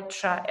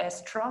culture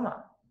as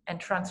trauma and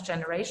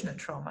transgenerational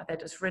trauma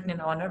that is written in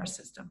our nervous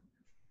system.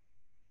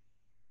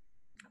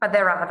 But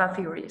there are other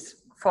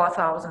theories,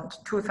 4,000,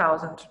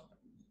 2,000.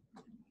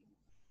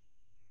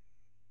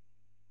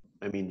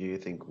 I mean, do you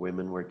think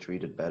women were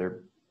treated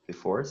better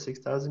before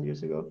 6,000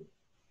 years ago?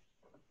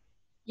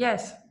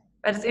 Yes,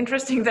 but it's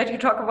interesting that you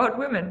talk about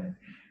women.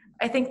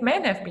 I think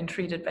men have been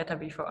treated better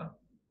before.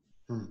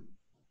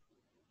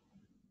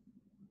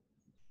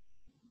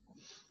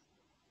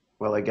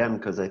 Well, again,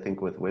 because I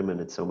think with women,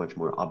 it's so much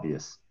more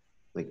obvious.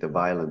 Like the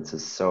violence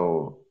is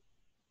so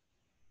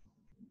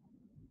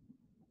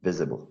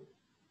visible.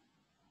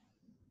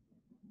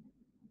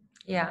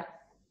 Yeah.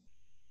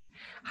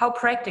 How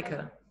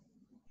practical.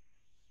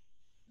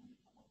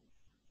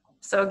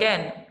 So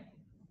again,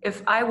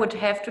 if I would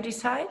have to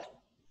decide,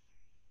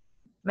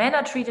 men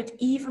are treated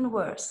even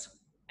worse.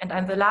 And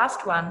I'm the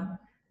last one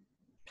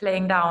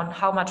playing down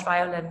how much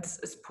violence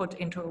is put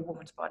into a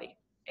woman's body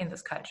in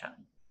this culture.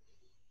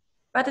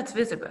 But it's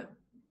visible.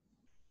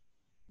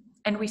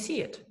 And we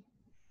see it.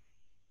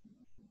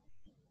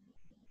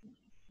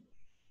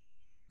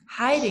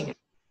 Hiding it.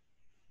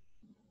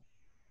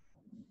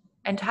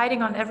 And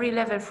hiding on every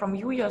level from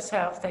you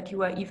yourself that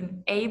you are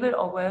even able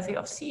or worthy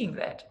of seeing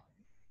that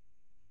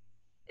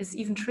is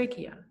even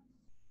trickier.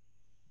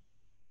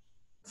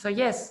 So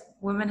yes,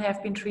 women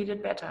have been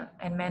treated better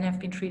and men have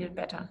been treated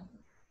better.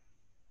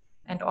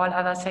 And all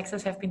other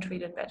sexes have been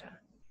treated better.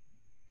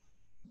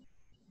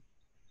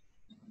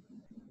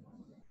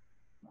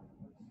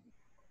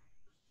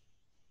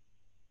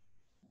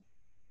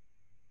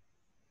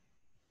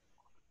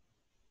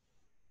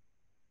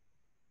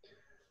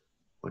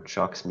 What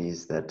shocks me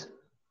is that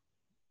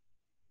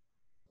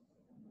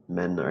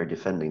men are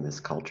defending this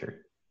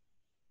culture.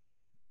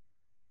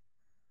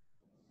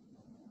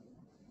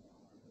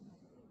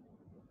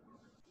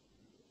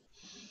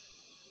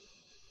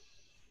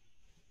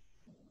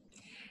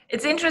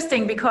 It's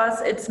interesting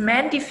because it's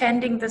men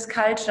defending this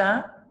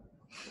culture.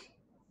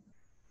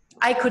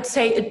 I could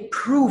say it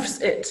proves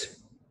it.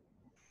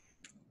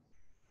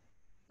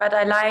 But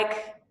I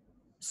like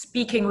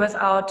speaking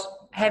without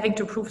having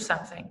to prove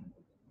something.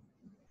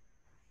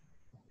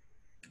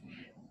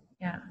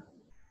 Yeah.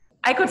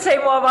 I could say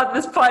more about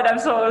this point. I'm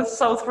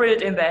so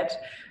thrilled in that.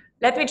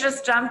 Let me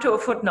just jump to a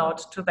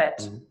footnote to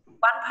that.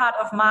 One part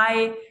of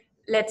my,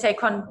 let's say,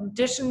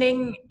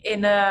 conditioning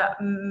in a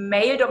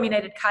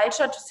male-dominated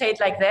culture, to say it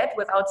like that,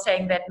 without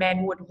saying that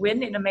men would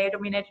win in a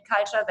male-dominated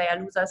culture, they are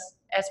losers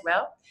as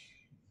well.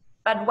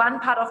 But one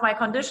part of my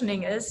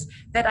conditioning is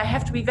that I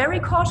have to be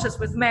very cautious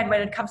with men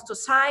when it comes to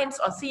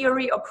science or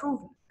theory or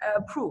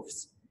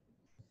proofs.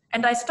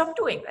 And I stopped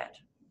doing that.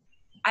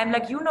 I'm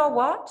like, you know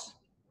what?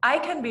 I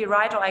can be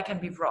right or I can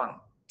be wrong.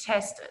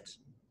 Test it.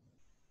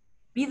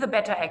 Be the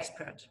better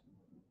expert.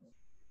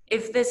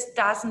 If this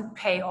doesn't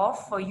pay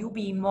off for you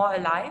being more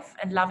alive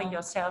and loving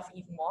yourself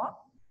even more,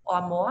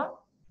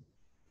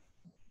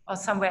 or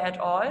somewhere at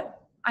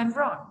all, I'm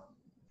wrong.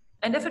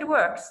 And if it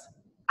works,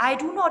 I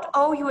do not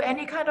owe you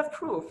any kind of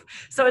proof.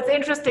 So it's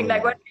interesting,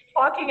 like when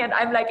we're talking and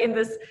I'm like in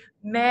this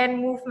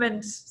man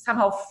movement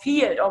somehow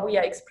field, or we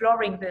are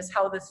exploring this,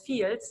 how this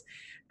feels,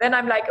 then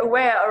I'm like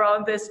aware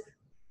around this,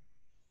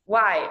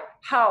 why,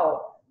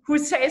 how, who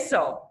says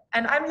so?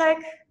 And I'm like,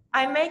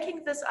 I'm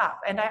making this up.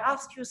 And I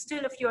ask you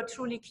still, if you're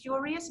truly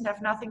curious and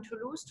have nothing to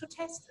lose, to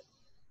test it.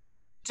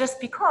 Just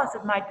because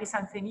it might be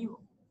something new.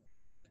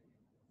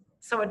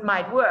 So it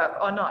might work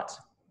or not.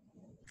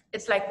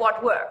 It's like,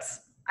 what works?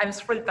 I'm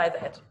thrilled by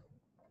that.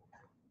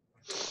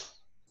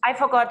 I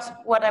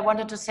forgot what I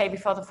wanted to say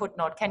before the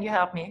footnote. Can you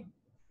help me?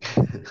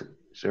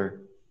 Sure.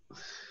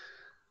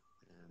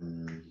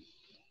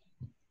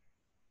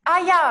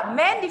 Yeah,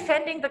 men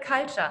defending the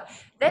culture.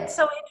 That's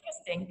so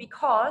interesting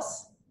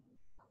because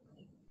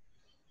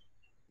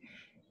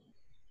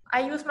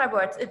I use my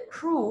words. It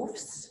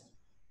proves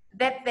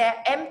that their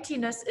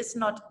emptiness is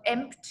not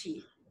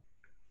empty,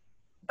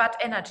 but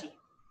energy.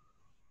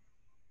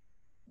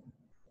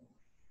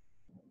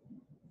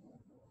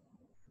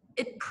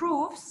 It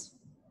proves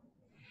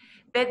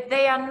that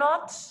they are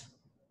not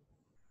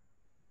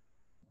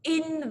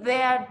in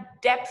their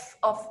depth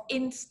of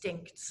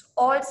instincts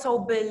also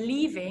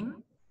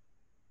believing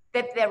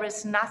that there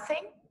is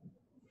nothing,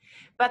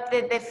 but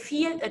that they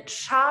feel a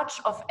charge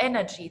of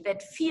energy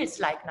that feels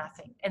like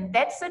nothing. And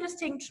that's the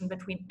distinction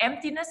between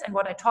emptiness and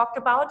what I talked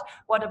about,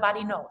 what a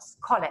body knows,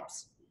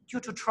 collapse due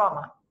to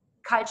trauma.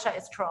 Culture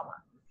is trauma.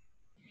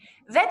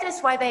 That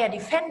is why they are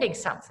defending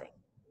something,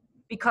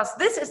 because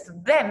this is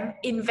them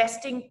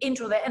investing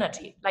into their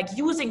energy, like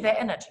using their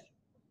energy.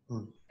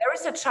 There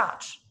is a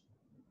charge.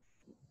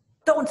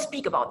 Don't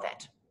speak about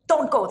that.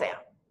 Don't go there.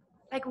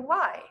 Like,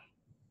 why?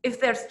 if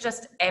there's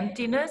just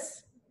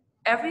emptiness,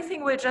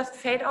 everything will just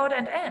fade out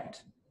and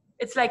end.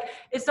 It's like,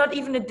 it's not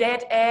even a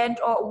dead end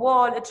or a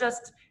wall. It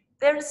just,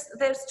 there's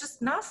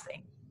just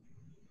nothing.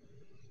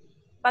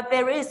 But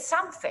there is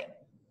something.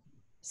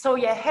 So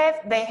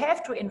they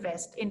have to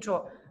invest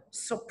into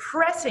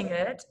suppressing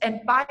it,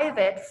 and by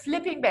that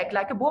flipping back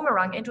like a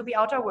boomerang into the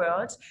outer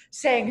world,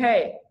 saying,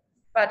 hey,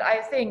 but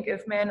I think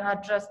if men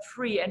are just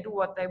free and do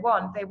what they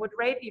want, they would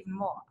rape even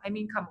more. I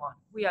mean, come on,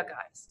 we are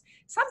guys.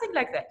 Something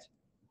like that.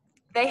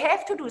 They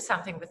have to do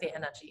something with the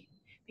energy,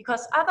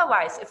 because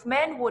otherwise, if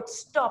men would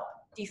stop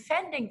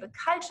defending the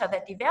culture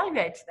that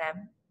devaluates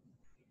them,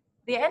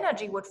 the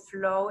energy would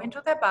flow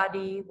into their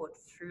body, would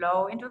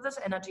flow into this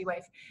energy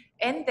wave,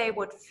 and they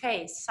would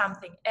face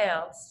something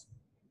else,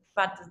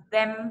 but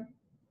them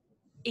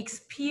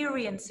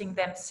experiencing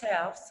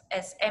themselves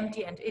as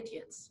empty and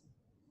idiots.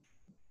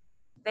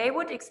 They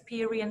would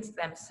experience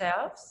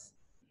themselves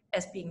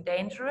as being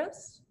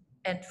dangerous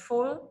and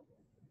full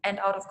and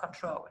out of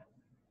control.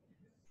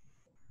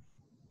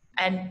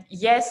 And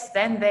yes,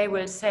 then they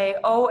will say,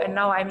 oh, and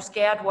now I'm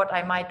scared what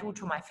I might do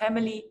to my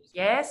family.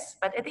 Yes,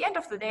 but at the end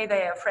of the day,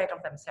 they are afraid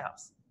of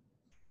themselves.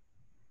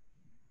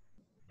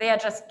 They are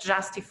just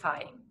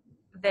justifying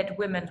that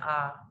women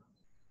are.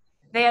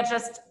 They are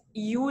just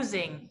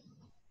using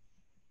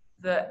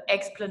the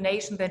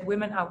explanation that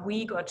women are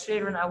weak or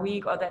children are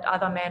weak or that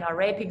other men are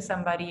raping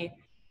somebody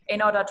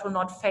in order to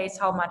not face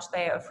how much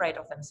they are afraid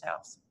of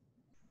themselves.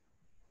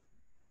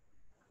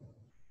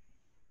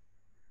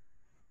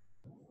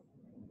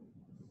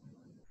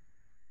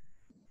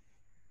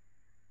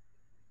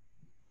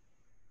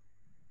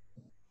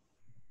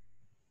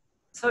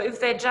 So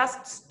if they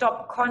just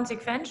stop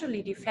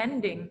consequentially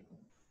defending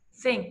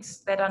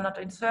things that are not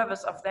in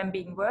service of them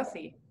being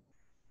worthy,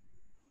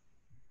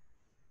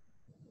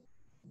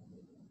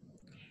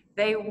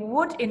 they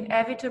would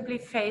inevitably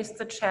face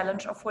the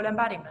challenge of full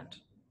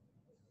embodiment.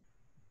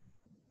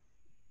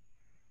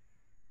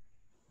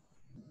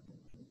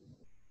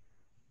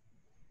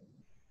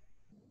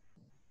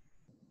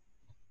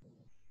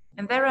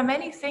 And there are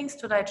many things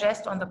to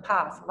digest on the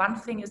path. One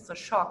thing is the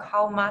shock,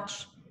 how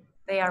much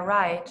they are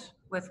right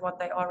with what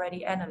they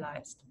already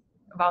analyzed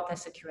about their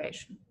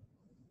situation.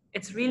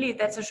 It's really,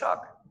 that's a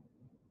shock.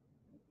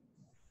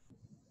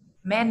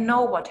 Men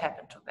know what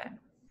happened to them,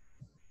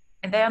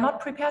 and they are not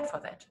prepared for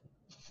that.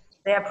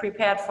 They are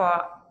prepared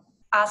for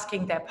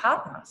asking their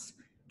partners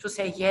to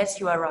say, yes,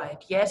 you are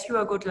right. Yes, you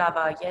are a good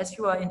lover. Yes,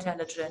 you are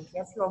intelligent.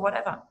 Yes, you are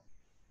whatever.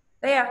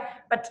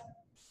 But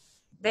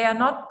they are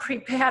not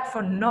prepared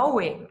for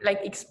knowing, like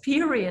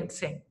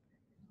experiencing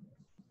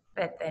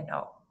that they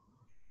know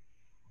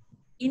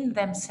in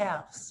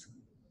themselves.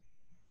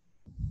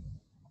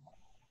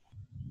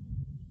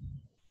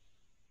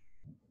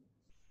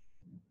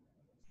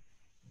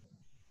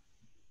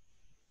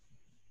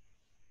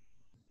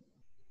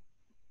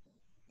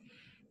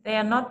 They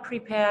are not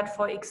prepared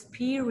for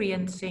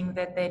experiencing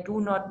that they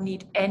do not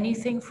need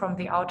anything from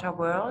the outer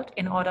world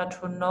in order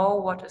to know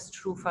what is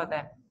true for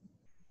them.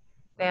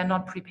 They are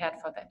not prepared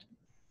for that.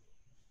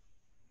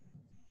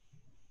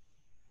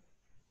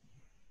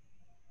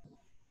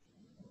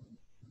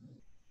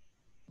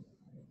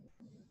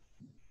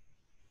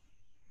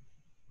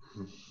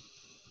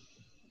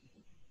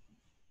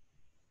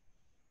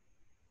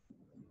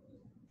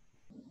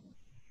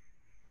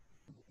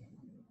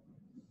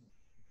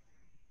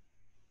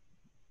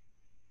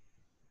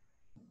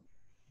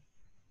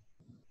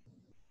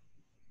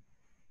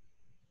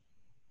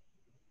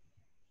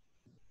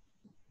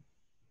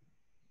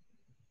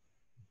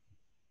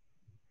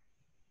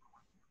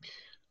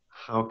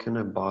 How can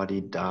a body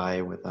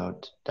die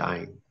without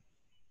dying?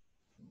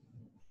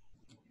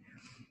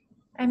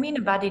 I mean,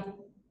 a body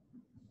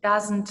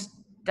doesn't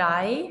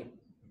die,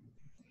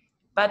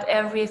 but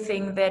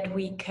everything that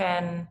we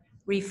can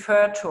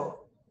refer to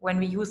when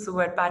we use the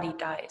word body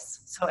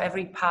dies. So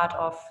every part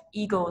of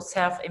ego,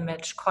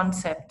 self-image,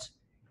 concept,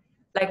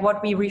 like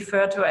what we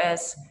refer to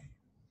as,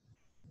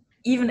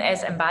 even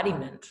as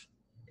embodiment,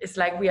 is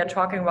like we are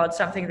talking about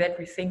something that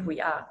we think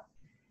we are.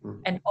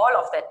 And all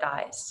of that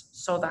dies.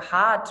 So the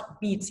heart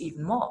beats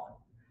even more.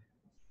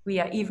 We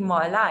are even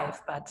more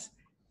alive, but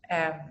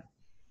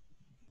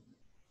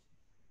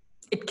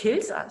it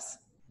kills us.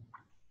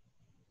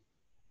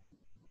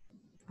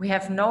 We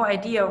have no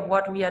idea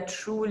what we are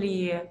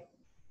truly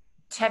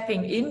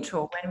tapping into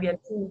when we are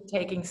truly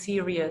taking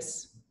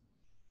serious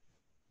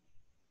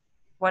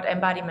what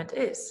embodiment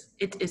is.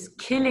 It is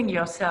killing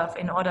yourself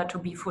in order to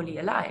be fully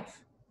alive.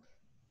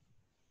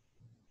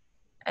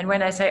 And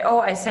when I say, oh,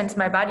 I sense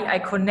my body, I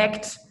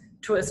connect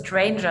to a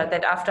stranger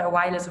that after a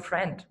while is a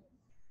friend.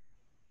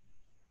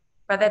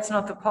 But that's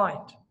not the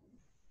point.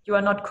 You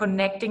are not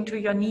connecting to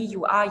your knee,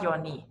 you are your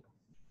knee.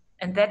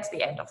 And that's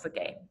the end of the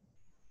game.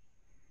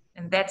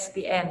 And that's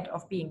the end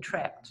of being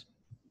trapped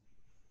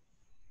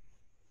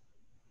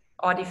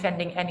or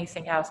defending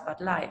anything else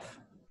but life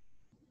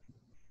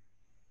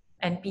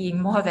and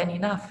being more than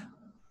enough.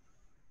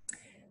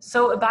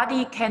 So a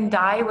body can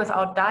die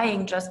without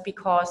dying just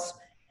because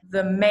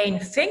the main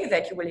thing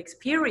that you will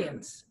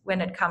experience when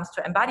it comes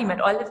to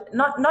embodiment, or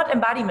not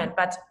embodiment,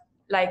 but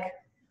like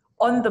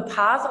on the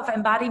path of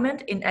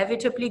embodiment,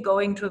 inevitably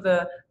going to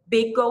the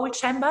big gold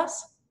chambers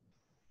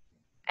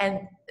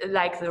and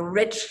like the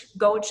rich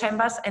gold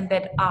chambers, and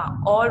that are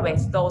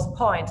always those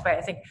points where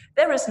I think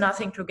there is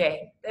nothing to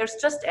gain, there's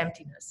just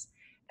emptiness.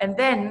 And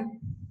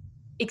then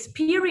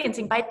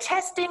experiencing by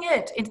testing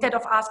it instead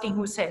of asking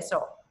who says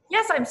so.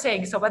 Yes, I'm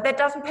saying so, but that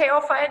doesn't pay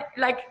off for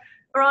like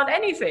around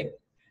anything.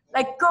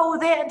 Like go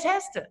there and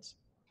test it.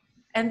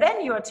 And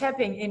then you're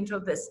tapping into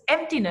this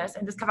emptiness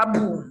and discover,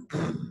 boom,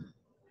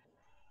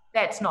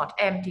 that's not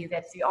empty,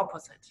 that's the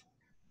opposite.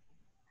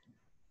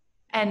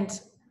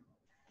 And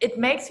it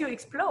makes you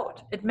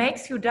explode. It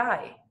makes you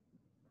die.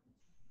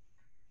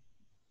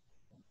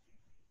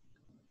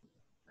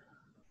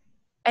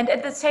 And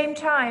at the same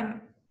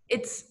time,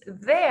 it's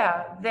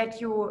there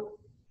that you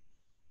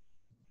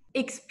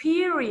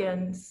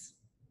experience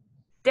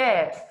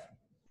death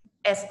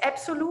as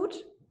absolute,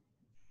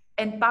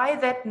 and by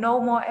that, no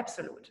more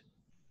absolute.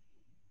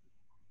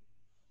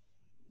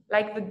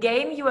 Like the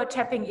game you are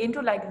tapping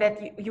into, like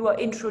that you are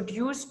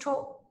introduced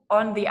to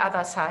on the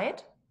other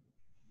side,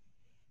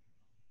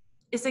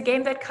 is a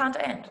game that can't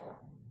end.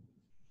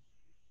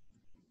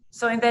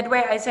 So in that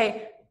way, I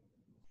say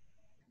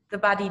the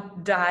body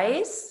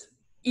dies,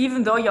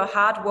 even though your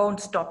heart won't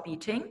stop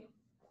beating.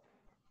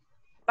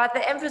 But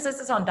the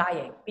emphasis is on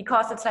dying,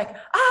 because it's like,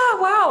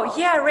 wow,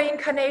 yeah,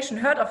 reincarnation,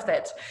 heard of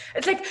that.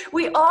 It's like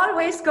we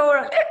always go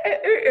around,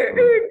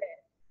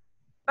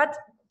 but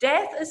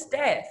death is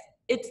death.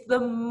 It's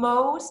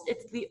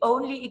the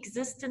only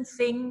existent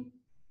thing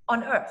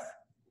on earth.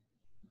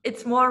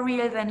 It's more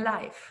real than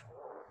life.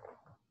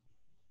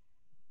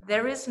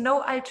 There is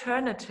no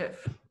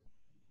alternative.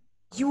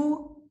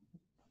 You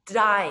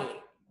die.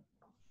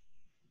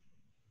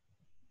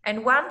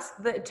 And once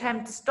the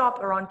attempts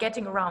stop around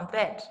getting around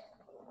that,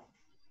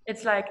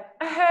 it's like,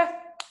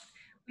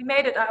 we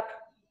made it up.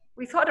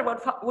 We thought it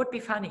would be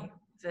funny,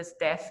 this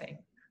death thing.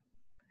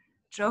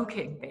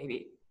 Joking,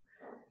 baby.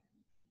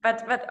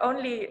 But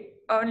only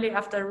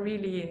after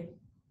really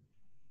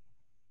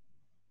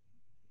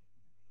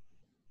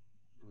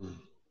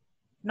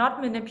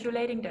not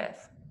manipulating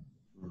death.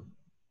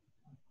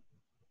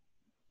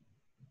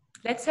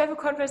 Let's have a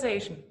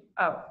conversation.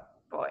 Oh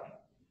boy,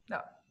 no,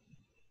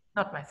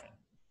 not my thing.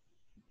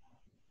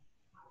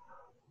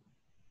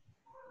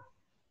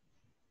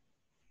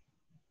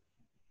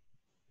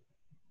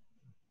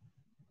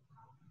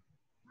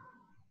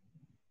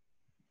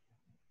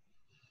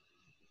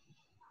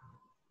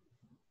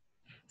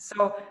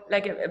 So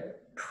like a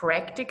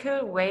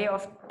practical way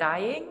of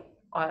dying,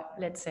 or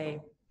let's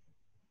say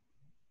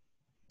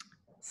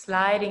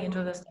sliding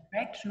into this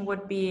direction,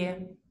 would be,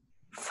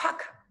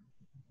 fuck,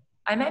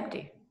 I'm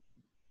empty.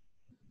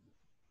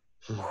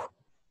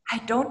 I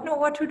don't know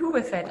what to do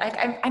with it. Like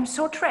I'm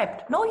so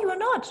trapped. No, you are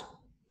not.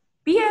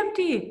 Be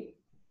empty.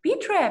 Be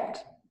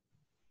trapped.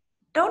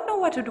 Don't know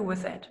what to do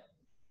with it.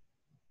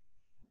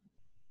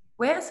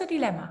 Where is the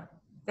dilemma?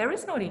 There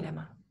is no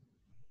dilemma.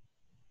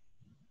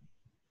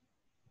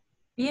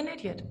 Be an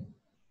idiot.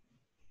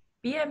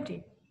 Be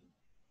empty.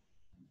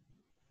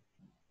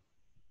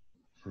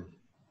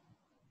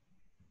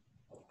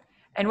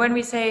 And when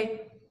we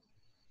say,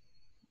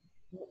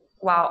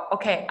 wow,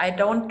 okay, I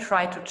don't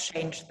try to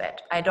change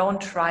that. I don't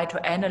try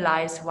to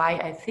analyze why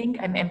I think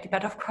I'm empty,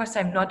 but of course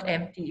I'm not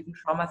empty. Even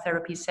trauma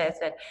therapy says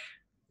that,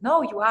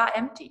 no, you are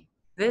empty.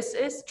 This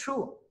is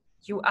true.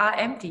 You are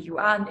empty. You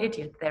are an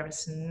idiot. There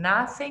is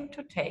nothing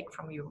to take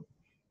from you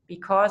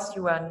because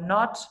you are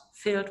not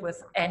filled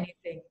with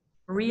anything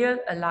real,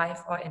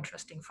 alive, or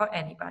interesting for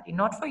anybody.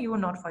 Not for you,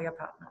 not for your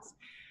partners.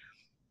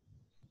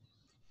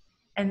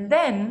 And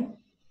then,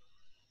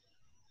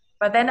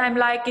 but then I'm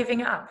like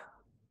giving up.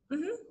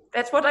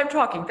 That's what I'm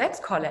talking.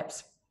 That's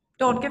collapse.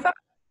 Don't give up.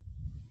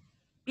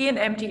 Be an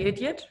empty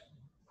idiot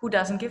who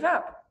doesn't give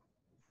up.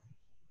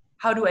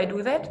 How do I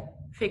do that?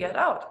 Figure it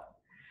out.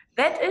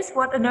 That is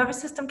what a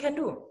nervous system can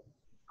do.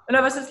 A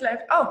nervous system is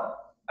like, oh,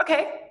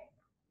 okay,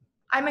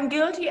 I'm a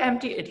guilty,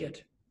 empty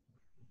idiot.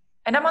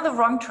 And I'm on the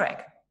wrong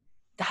track.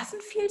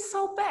 Doesn't feel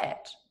so bad.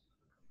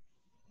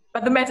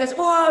 But the man says,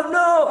 oh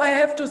no, I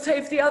have to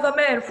save the other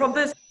man from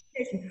this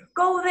situation.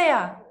 Go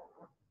there.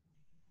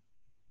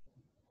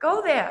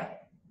 Go there.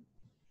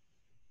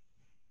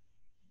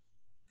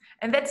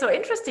 And that's so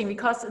interesting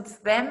because it's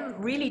them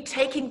really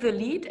taking the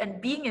lead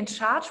and being in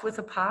charge with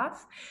the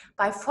path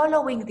by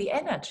following the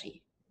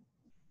energy.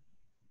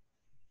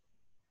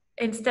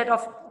 Instead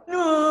of,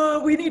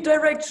 no, we need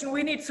direction,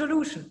 we need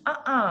solution.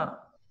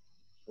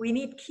 We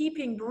need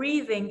keeping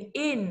breathing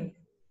in,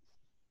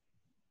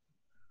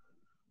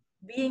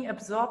 being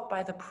absorbed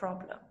by the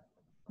problem,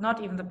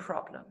 not even the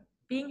problem,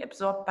 being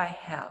absorbed by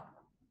hell.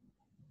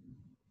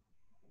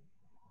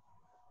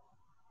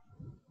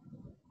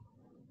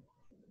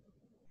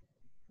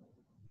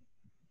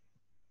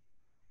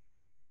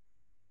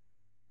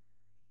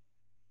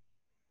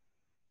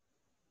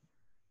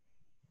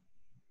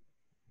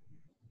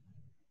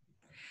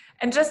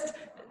 And just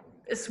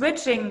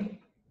switching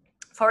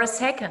for a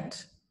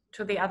second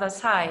to the other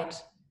side.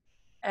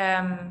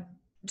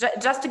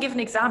 Just to give an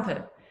example,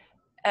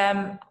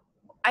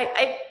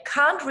 I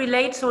can't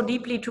relate so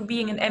deeply to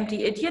being an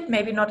empty idiot,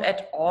 maybe not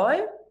at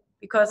all,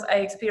 because I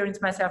experience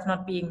myself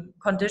not being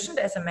conditioned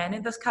as a man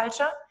in this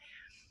culture,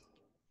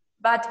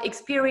 but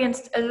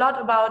experienced a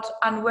lot about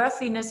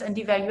unworthiness and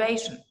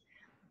devaluation.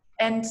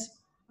 And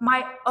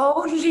my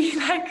only,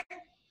 like,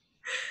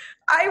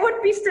 I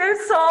would be still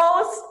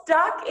so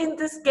stuck in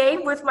this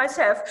game with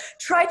myself.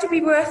 Try to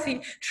be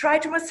worthy. Try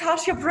to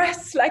massage your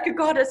breasts like a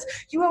goddess.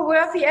 You are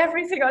worthy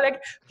everything. Or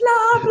like,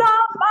 blah,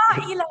 blah,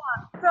 blah, Ila.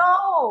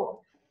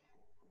 No.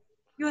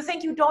 You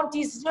think you don't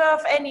deserve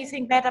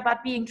anything better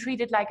but being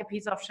treated like a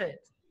piece of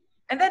shit.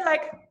 And then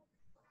like,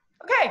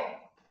 okay,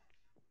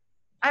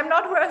 I'm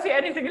not worthy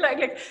anything.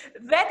 Like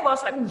that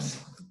was like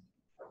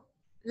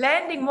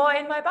landing more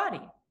in my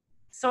body.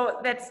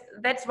 So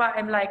that's why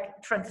I'm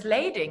like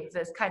translating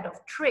this kind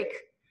of trick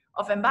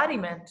of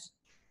embodiment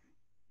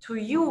to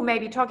you,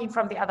 maybe talking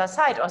from the other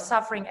side or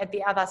suffering at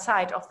the other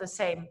side of the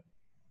same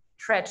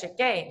tragic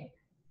game.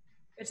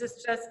 It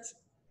is just,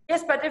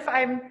 yes, but if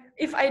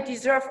I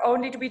deserve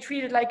only to be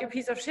treated like a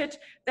piece of shit,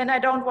 then I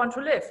don't want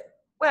to live.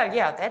 Well,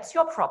 yeah, that's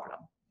your problem.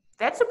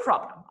 That's a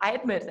problem. I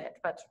admit that,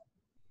 but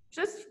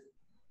just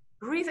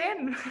breathe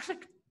in.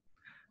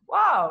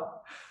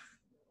 Wow.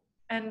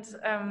 And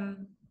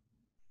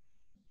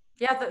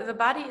yeah, the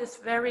body is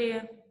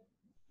very,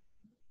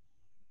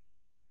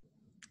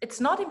 it's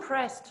not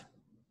impressed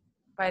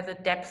by the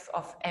depth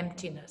of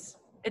emptiness.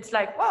 It's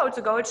like, wow, it's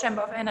a gold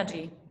chamber of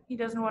energy. He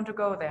doesn't want to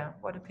go there.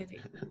 What a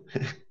pity.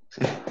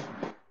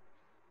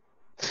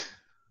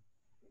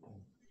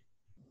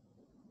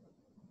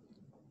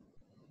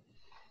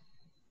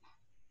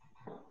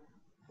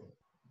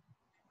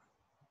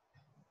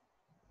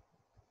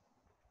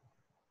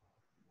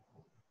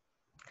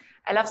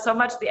 I love so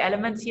much the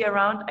elements here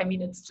around. I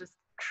mean, it's just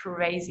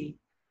crazy.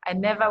 I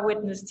never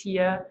witnessed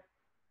here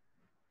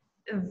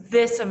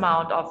this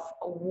amount of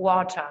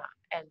water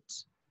and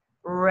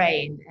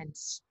rain and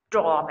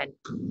storm, and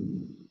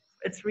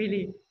it's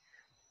really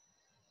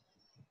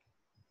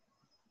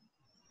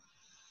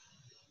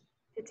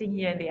sitting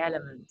here in the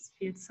elements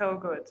feels so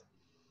good.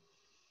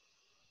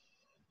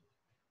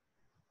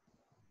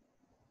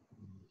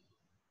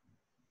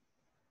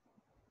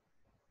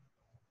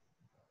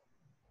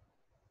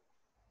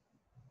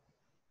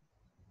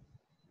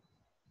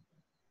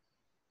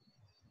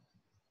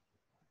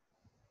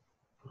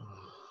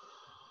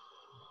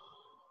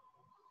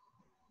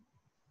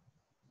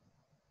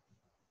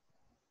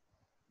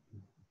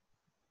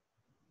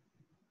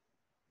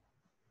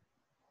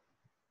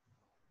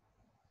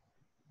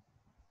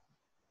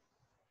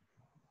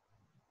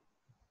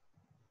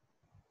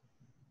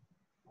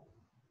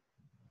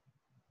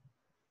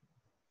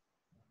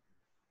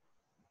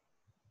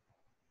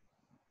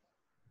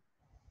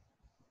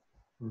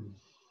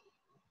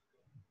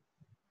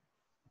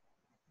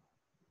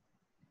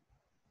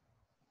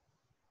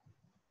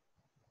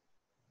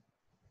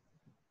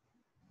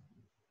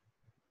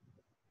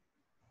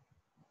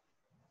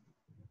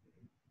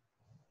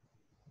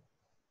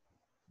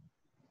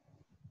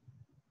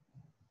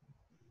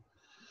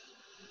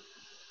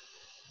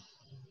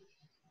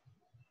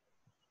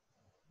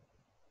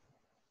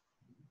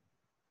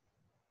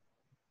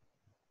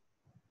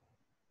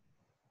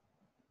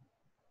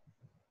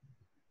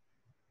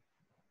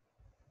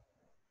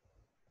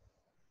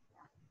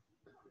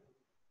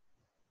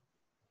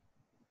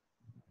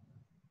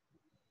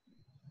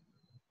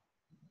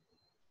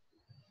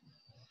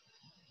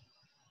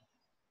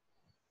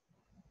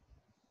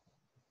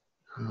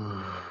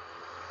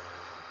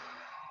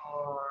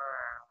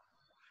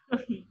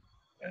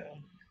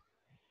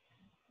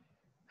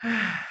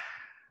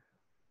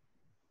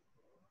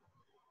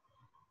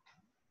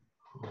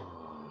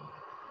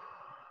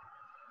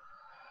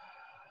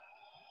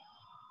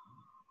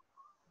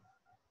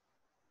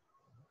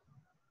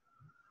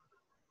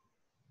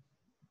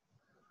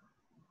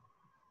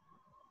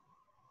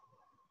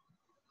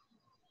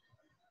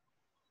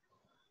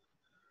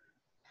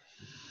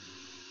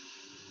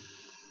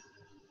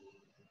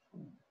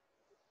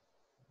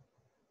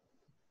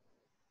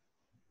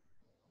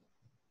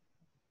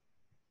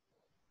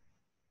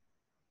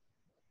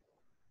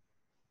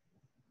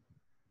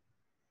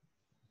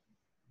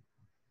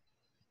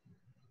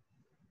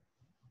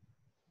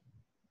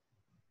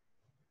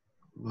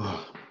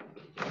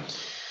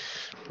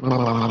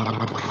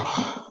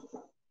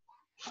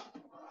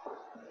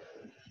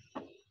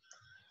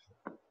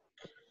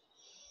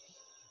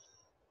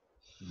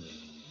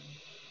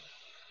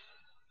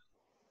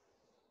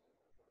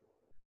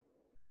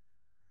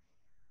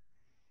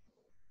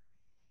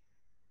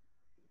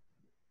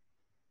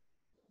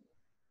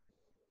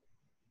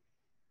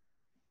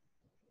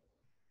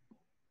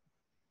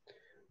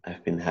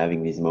 I've been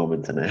having these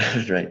moments in my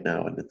head right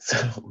now, and it's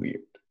so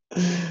weird.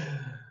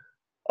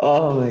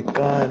 Oh my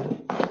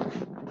God.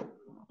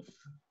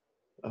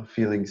 I'm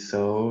feeling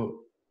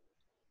so,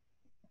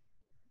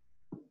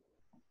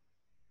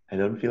 I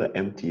don't feel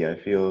empty. I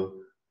feel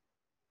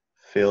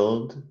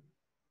filled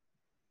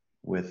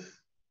with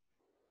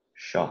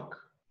shock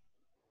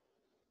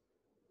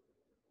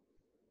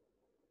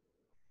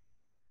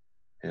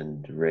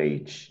and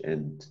rage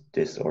and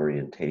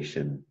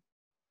disorientation.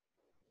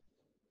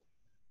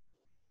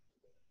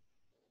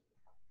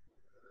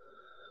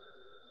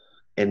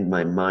 And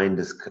my mind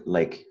is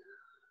like,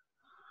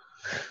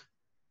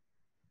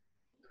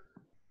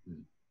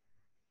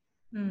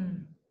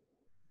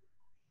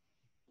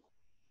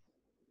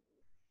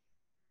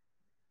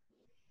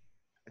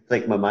 it's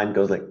like my mind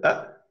goes like,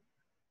 ah,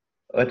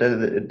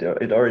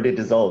 it already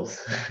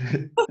dissolves.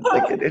 It's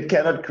like it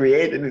cannot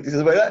create, and it's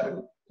just like,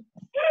 ah.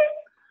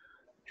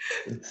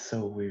 It's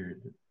so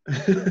weird.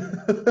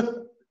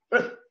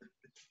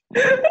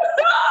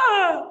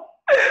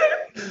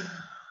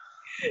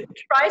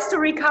 Tries to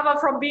recover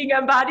from being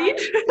embodied.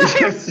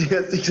 Yes,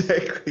 yes,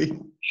 exactly.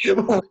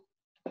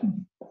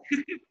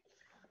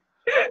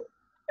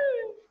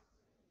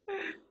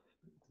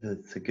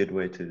 That's a good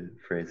way to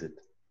phrase it.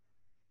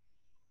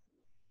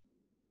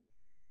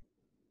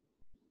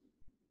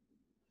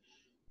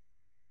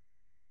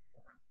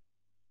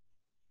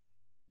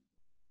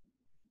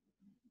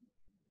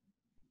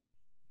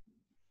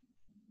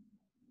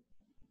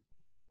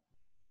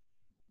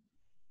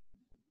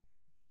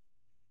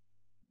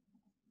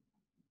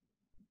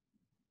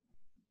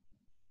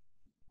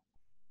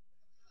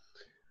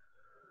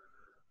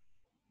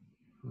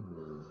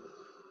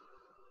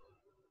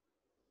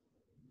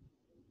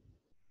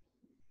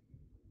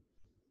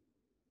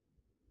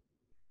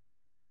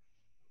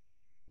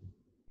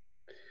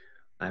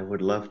 I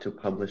would love to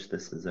publish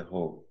this as a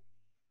whole.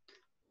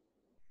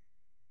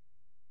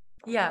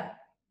 Yeah,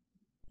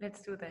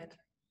 let's do that.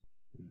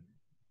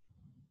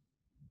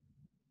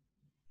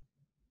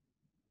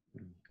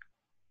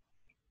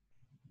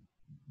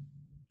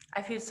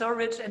 I feel so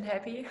rich and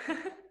happy.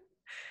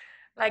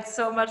 Like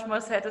so much more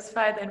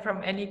satisfied than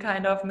from any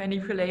kind of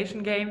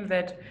manipulation game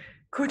that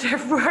could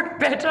have worked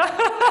better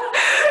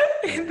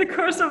in the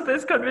course of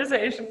this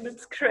conversation.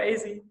 It's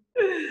crazy.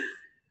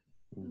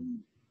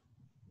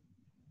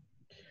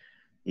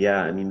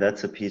 Yeah, I mean,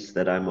 that's a piece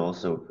that I'm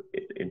also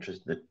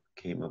interested that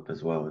came up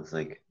as well. It's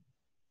like,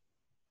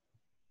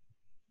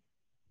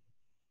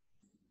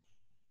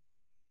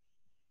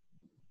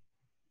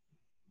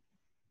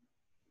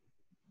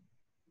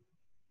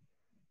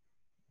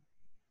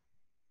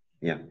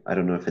 yeah, I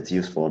don't know if it's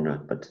useful or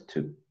not, but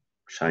to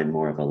shine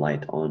more of a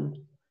light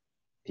on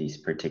these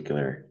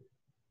particular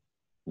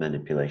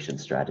manipulation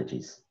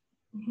strategies.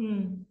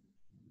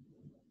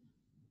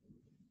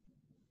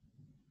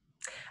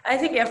 I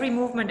think every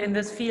movement in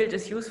this field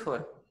is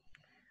useful.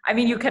 I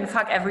mean, you can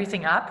fuck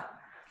everything up,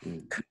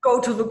 go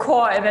to the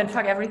core and then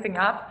fuck everything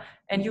up,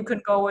 and you can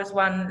go with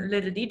one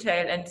little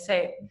detail and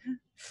say,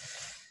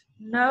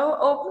 no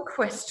open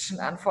question,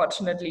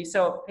 unfortunately.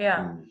 So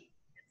yeah,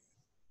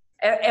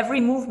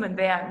 every movement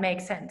there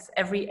makes sense.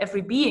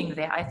 Every being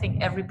there, I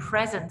think every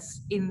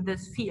presence in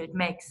this field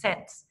makes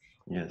sense.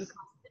 Yes. Because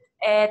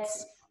it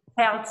adds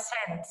felt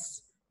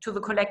sense to the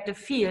collective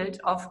field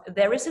of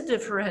there is a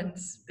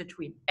difference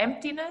between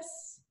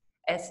emptiness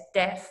as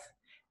death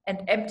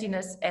and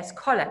emptiness as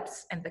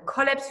collapse. And the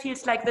collapse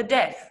feels like the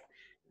death.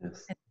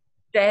 Yes. And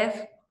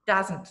death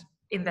doesn't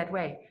in that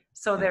way.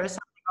 So there is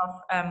something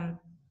of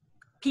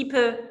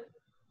people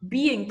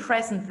being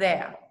present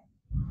there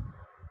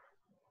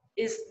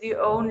is the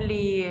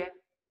only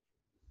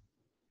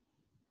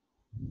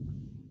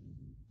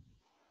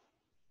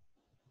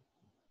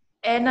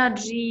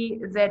energy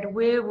that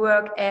will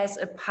work as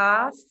a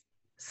path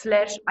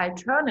 /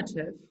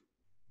 alternative.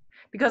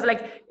 Because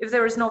like if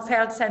there is no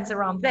felt sense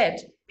around that,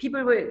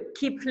 people will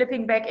keep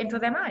flipping back into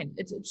their mind.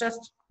 It's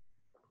just,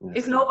 yes.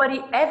 If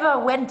nobody ever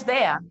went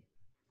there,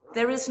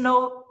 there is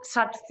no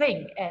such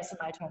thing as an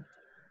alternative.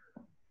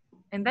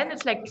 And then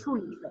it's like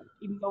truly felt,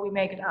 even though we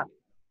make it up.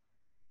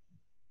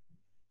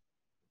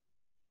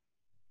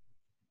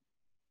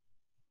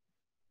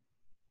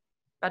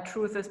 But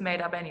truth is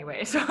made up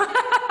anyway, so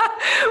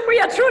we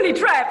are truly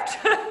trapped.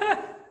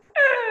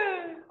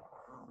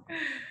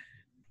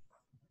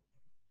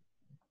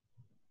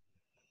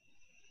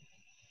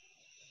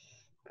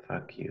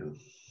 Fuck you.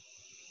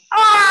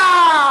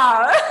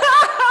 Ah!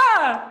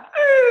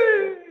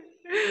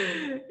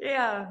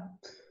 Yeah.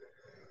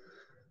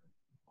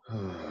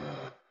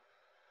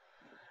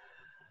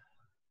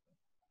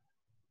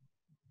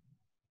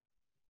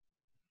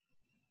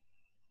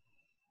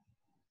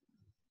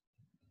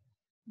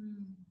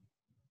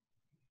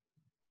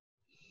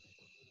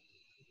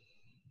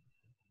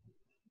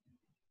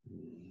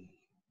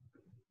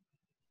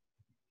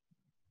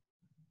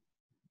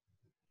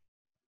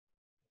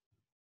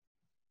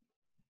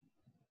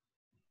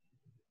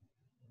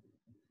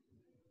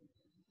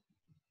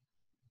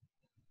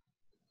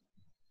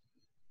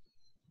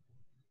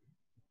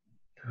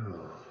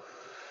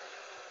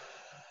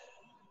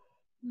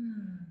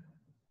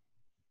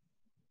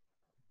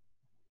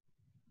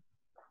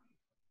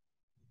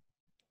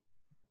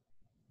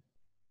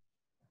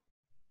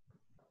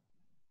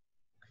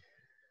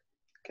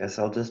 Guess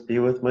I'll just be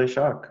with my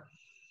shock.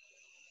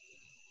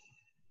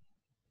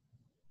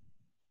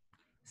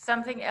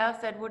 something else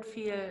that would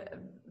feel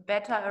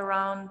better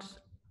around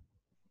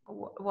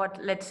what,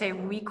 let's say,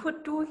 we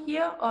could do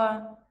here?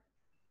 Or,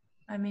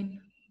 I mean,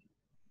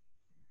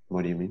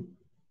 What do you mean?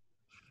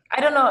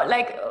 I don't know,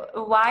 like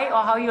why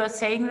or how you are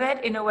saying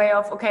that in a way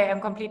of, okay,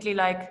 I'm completely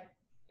like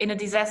in a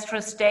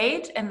disastrous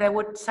state, and there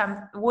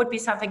would be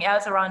something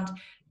else around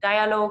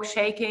dialogue,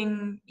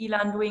 shaking,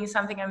 Elon doing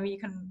something, and we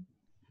can.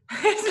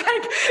 It's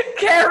like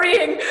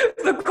carrying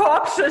the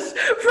corpses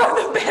from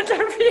the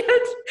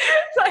battlefield.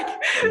 Like,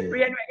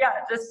 yeah.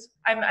 Just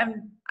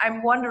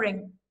I'm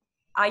wondering,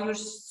 are you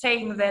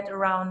saying that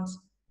around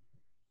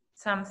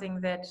something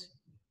that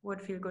would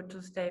feel good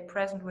to stay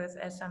present with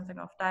as something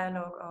of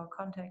dialogue or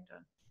contact?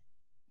 Or...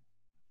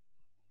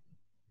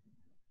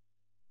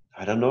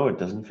 I don't know. It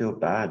doesn't feel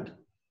bad.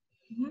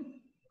 Mm-hmm.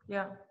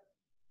 Yeah.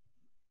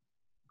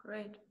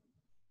 Great.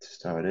 It's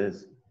just how it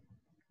is.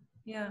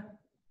 Yeah.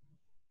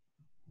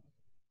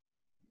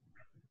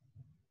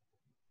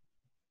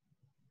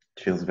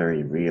 It feels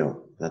very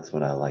real. That's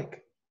what I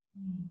like.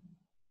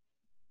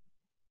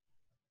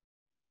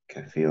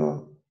 I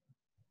feel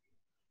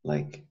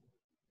like,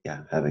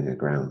 yeah, having a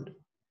ground.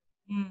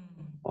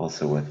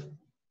 Also with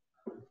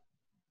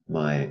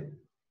my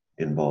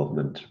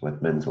involvement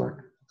with men's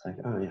work. It's like,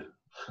 oh yeah.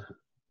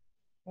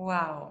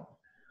 Wow.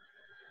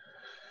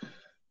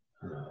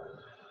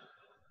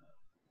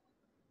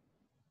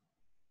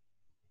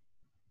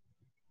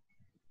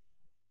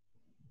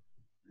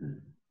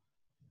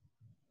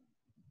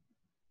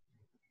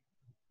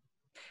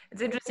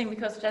 It's interesting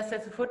because just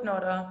as a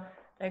footnote,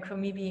 like for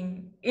me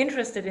being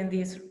interested in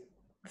these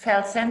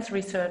felt sense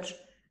research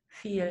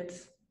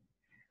fields,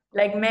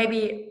 like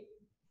maybe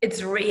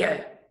it's real.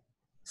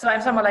 So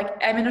I'm someone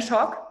like, I'm in a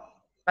shock,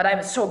 but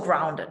I'm so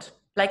grounded,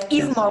 like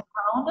even more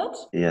grounded.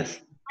 Yes.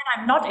 And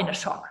I'm not in a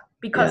shock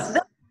because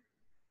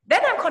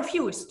then I'm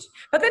confused,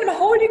 but then I'm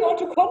holding on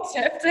to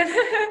concepts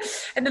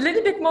and a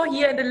little bit more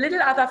here and a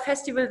little other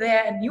festival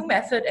there and new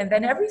method, and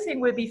then everything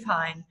will be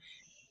fine.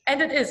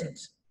 And it isn't.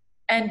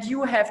 And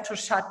you have to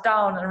shut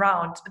down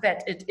around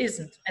that it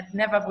isn't and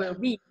never will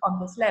be on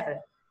this level.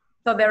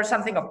 So there is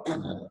something of,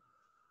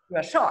 you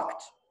are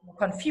shocked, you're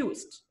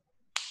confused,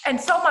 and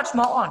so much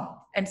more on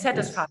and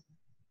satisfied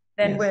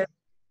than with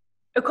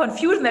a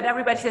confusion that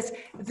everybody says,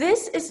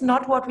 this is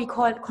not what we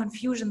call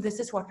confusion, this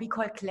is what we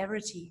call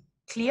clarity.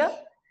 Clear?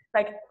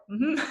 Like,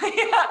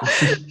 yeah.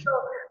 So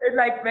it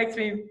like makes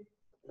me,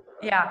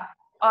 yeah.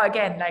 Or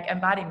again, like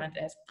embodiment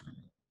as.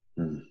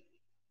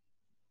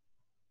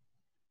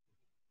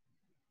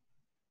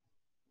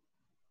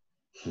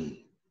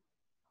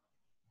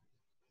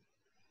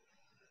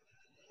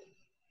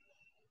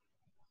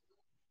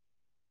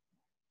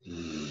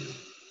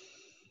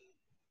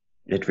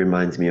 It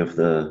reminds me of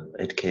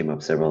it came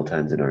up several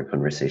times in our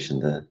conversation,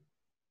 the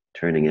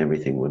turning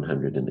everything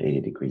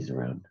 180 degrees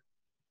around.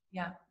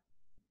 Yeah.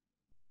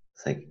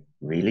 It's like,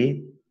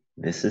 really?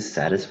 This is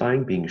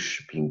satisfying, being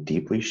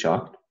deeply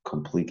shocked,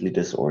 completely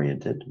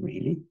disoriented?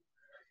 Really?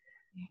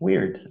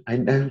 Weird. I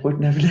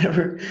would have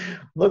never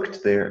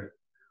looked there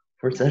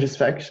for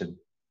satisfaction.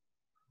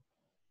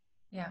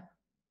 Yeah.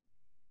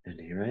 And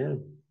here I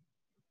am.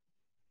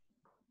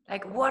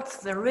 Like, what's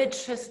the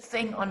richest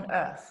thing on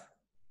earth?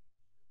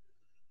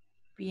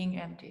 Being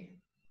empty,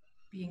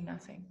 being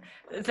nothing.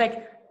 It's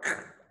like,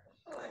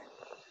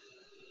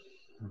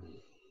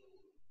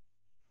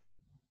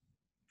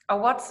 or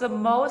what's the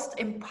most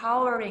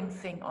empowering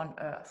thing on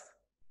earth?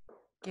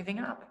 Giving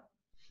up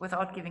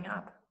without giving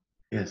up.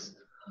 Yes.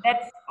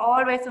 That's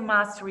always a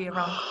mastery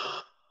around.